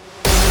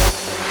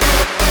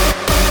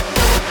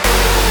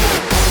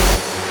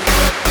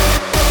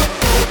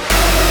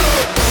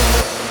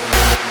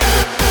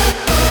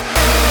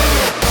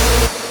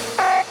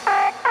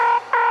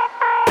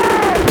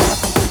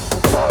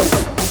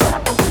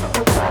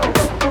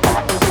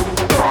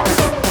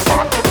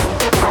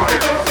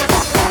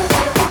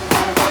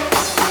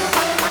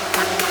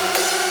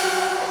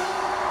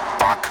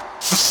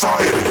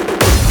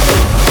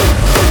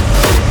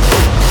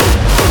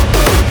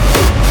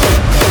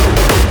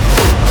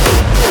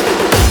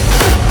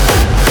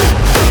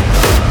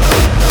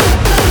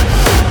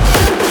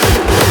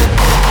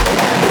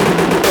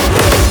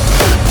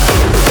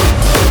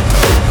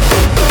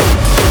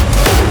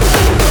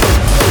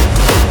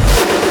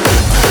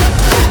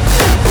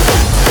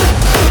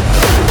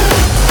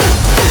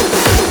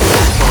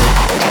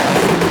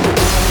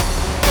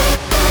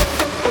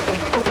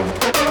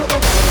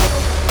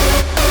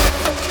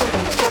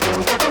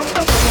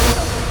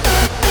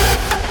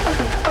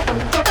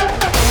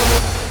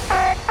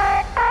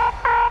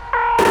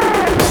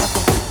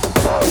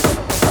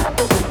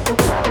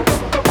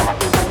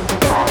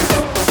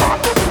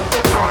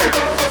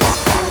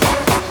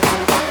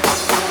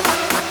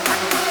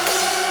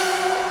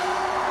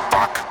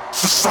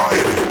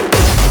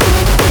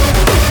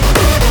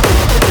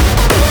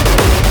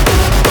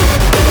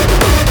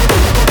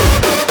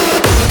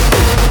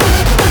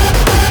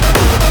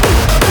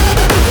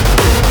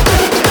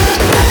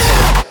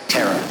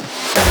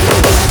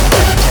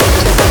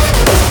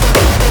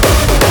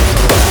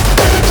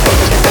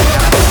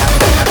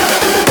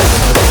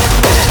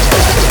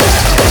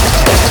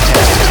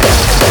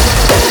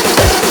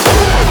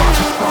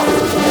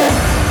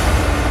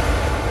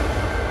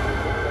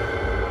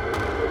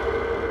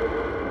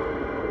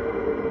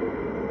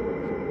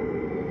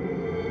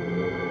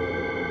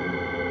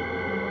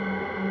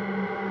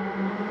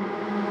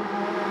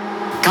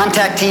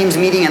 Contact teams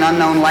meeting an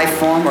unknown life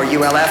form, or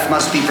ULF,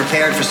 must be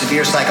prepared for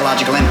severe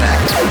psychological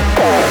impact.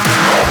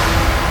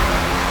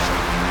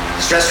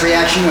 Stress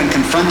reaction when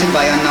confronted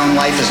by unknown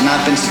life has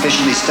not been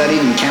sufficiently studied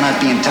and cannot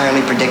be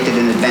entirely predicted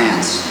in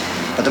advance.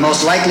 But the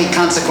most likely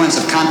consequence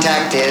of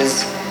contact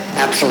is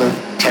absolute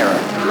terror.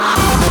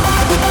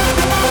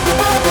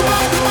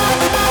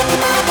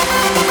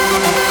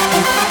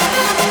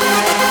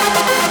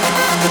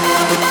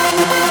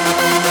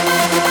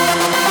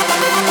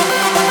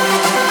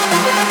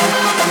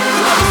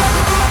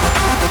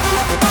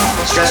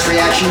 Stress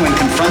reaction when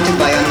confronted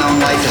by unknown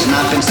life has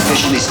not been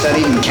sufficiently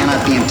studied and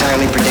cannot be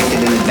entirely predicted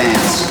in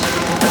advance.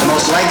 But the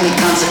most likely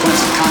consequence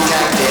of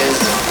contact is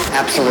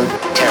absolute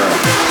terror.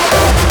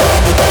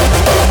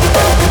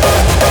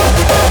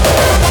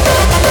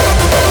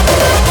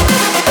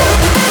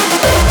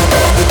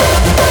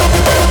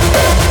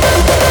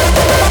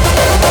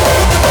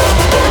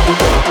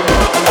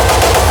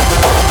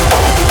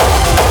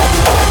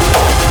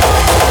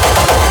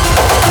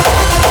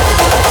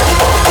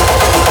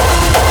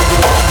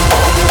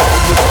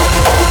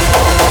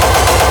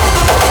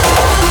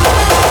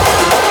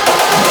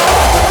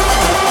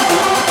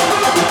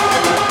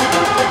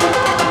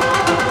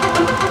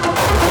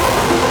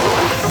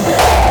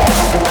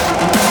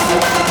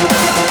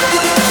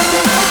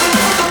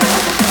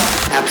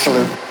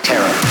 Absolute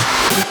terror.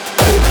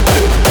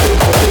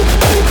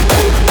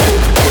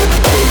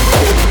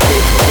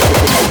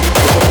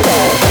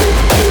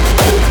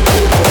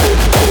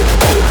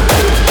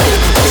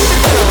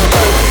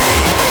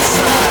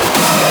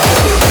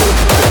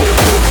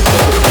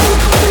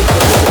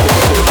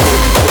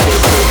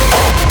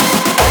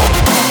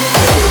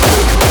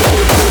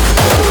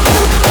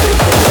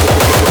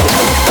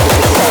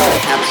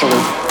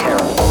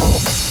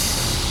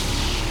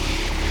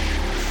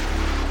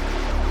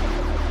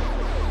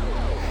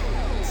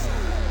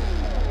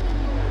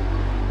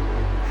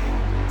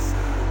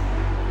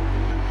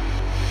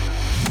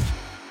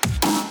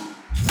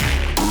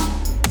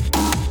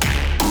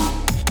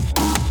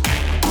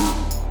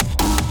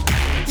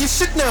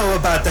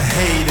 About the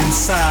hate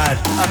inside.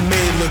 I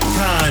may look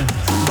kind,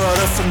 but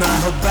often I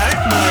hold back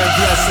my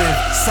aggressive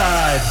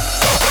side.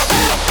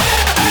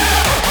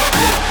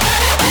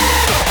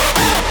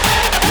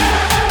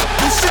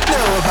 You should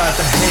know about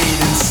the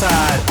hate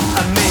inside.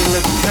 I may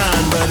look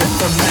kind, but if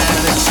I'm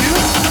mad at you,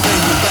 then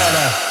you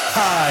better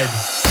hide.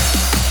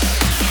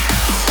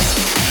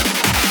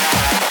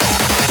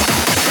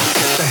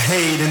 The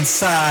hate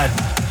inside.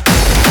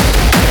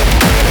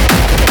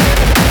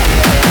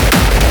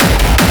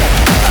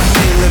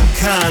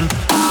 Kind.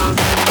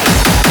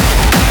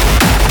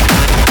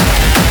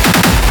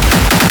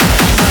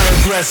 My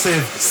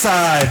aggressive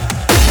side.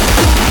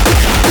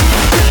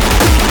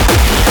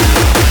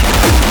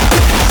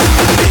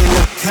 They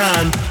look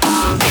kind.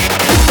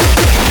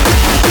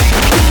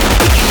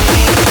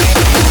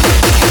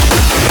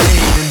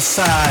 Hate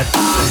inside.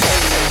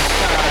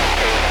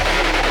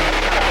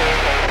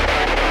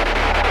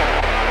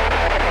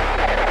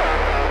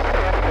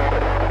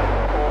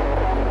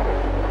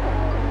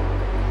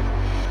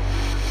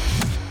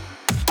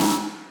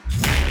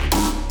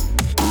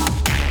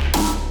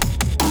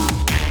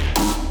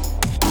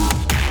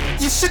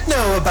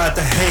 Know about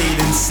the hate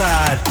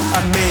inside.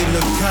 I may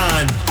look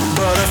kind,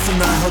 but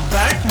often I hold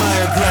back my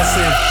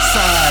aggressive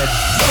side.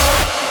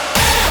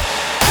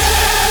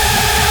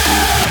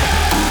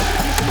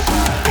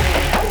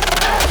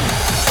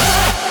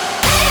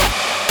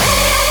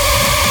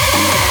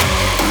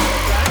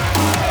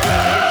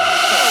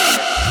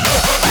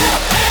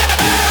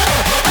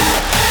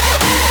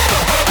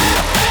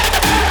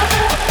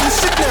 You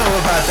should know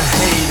about the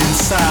hate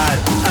inside.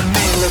 I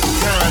may look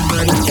kind,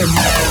 but if I'm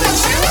mad at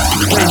you,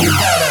 then you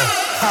better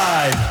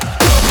hide.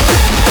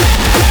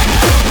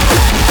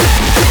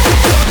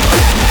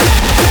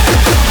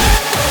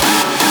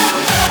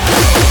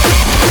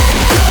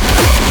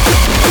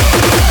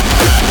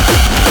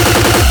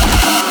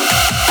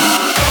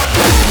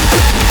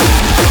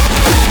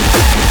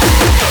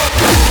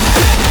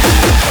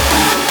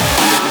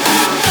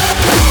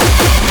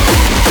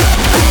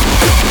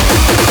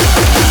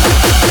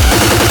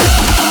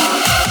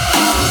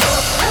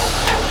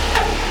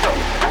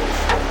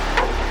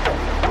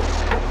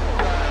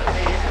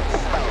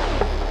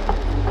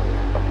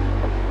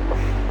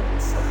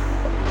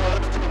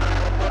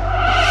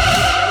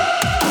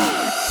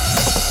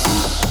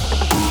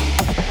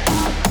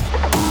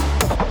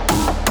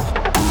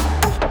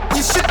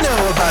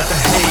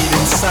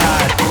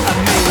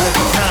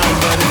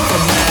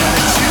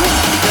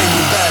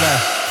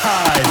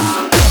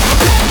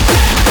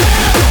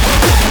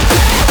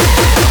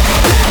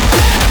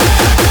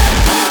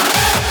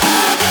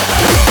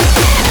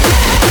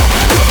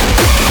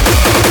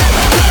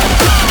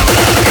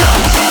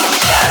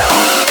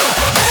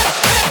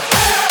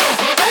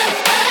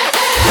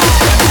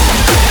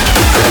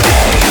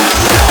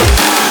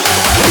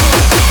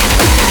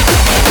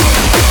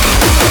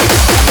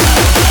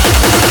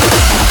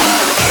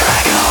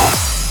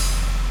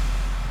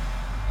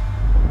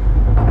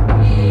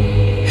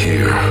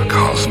 Here,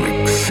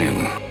 cosmic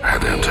sin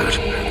had entered.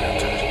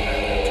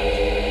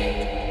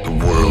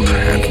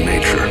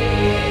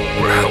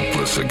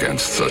 us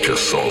against such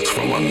assaults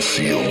from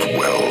unsealed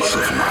wells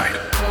of might.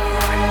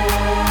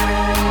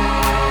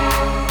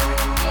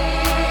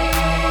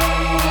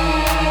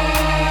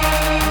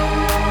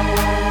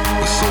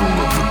 The soul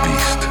of the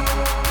beast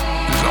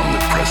is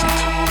omnipresent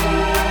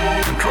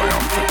and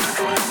triumphant.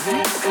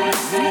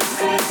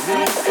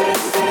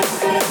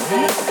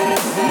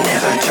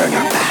 Never turn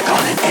your back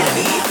on an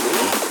enemy.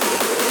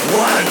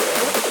 1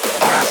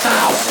 or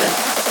 1,000.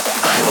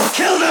 I will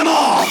kill them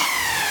all.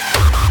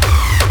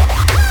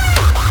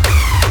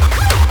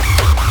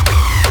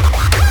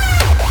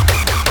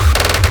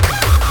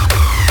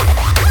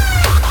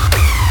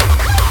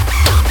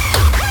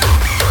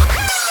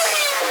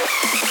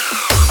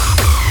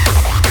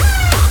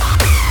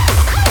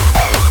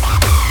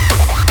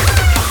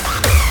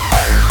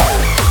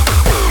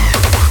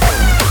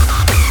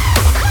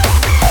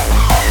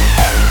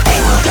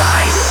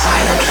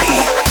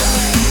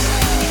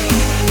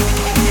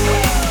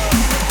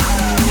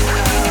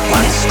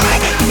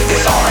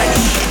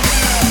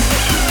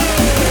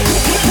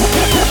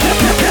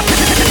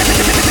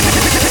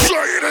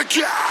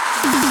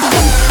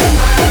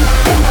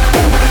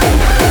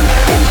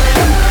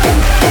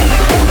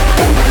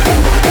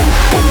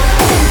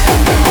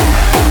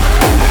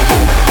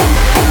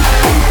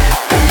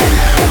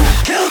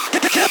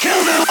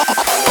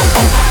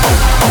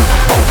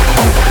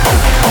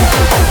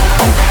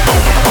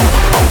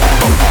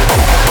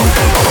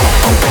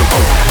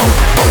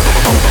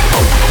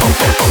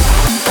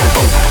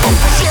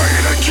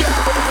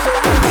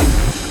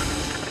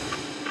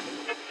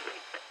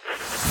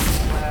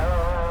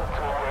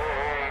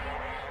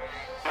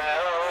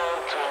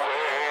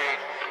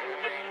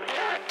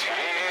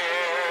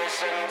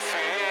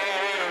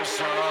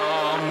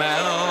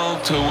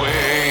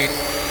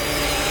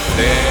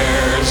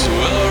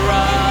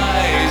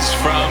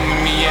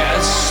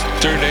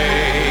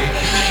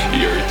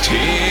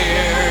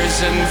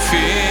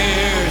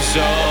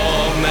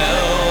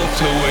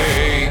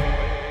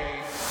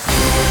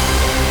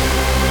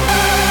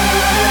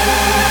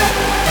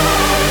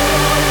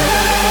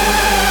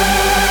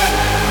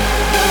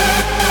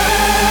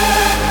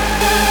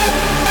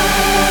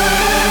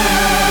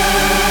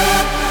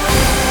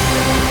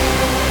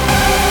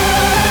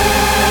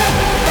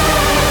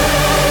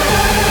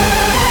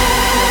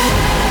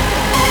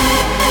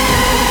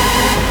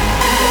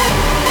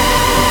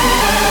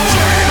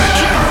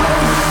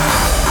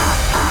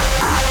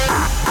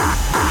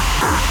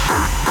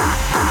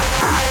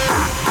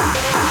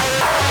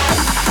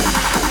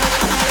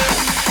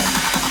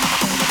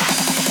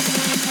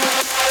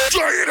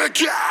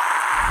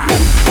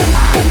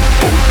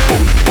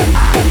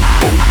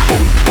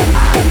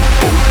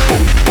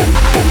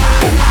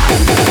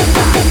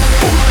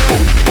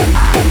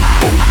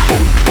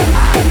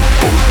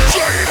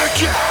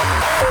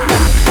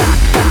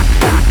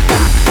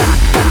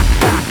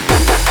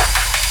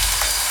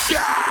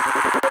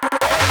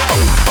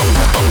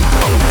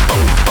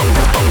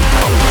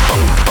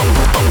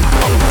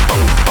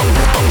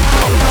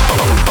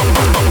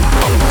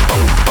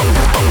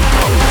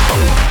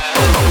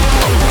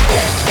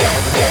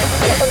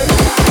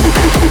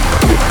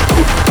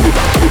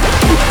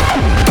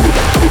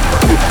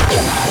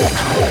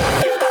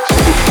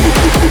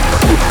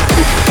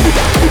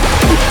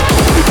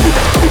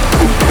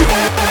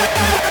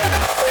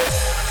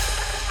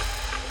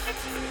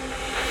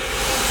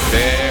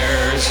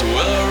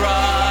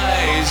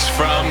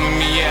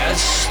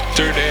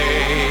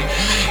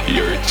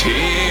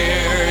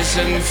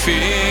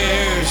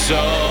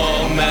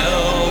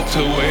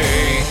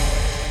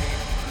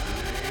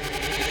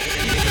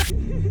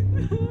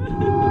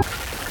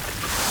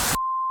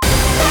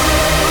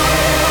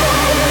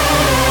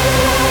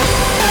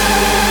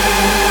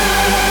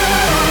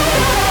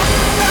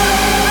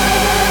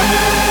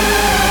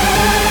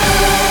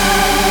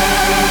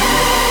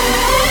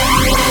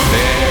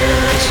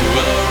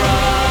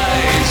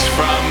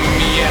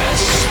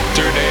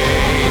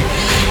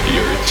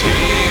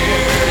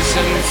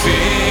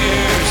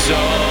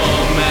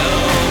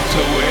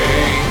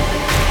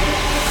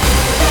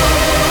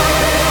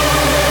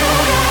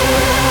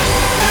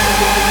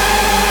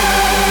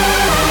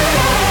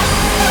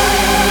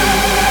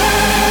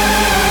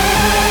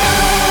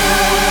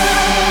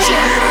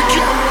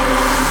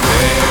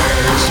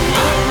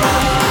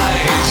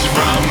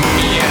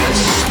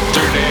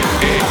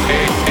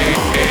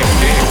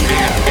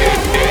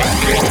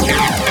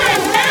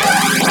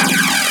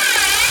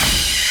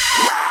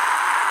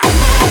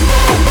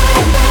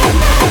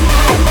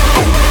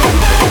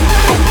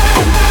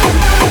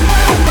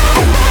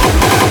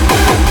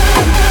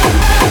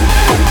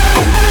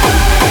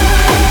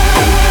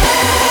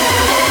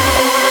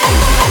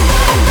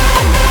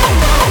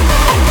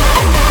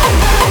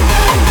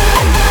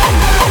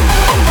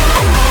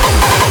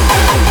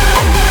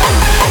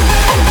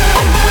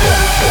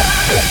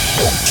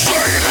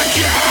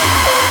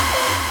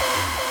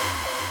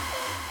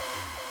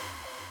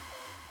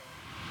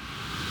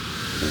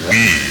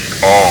 We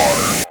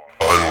are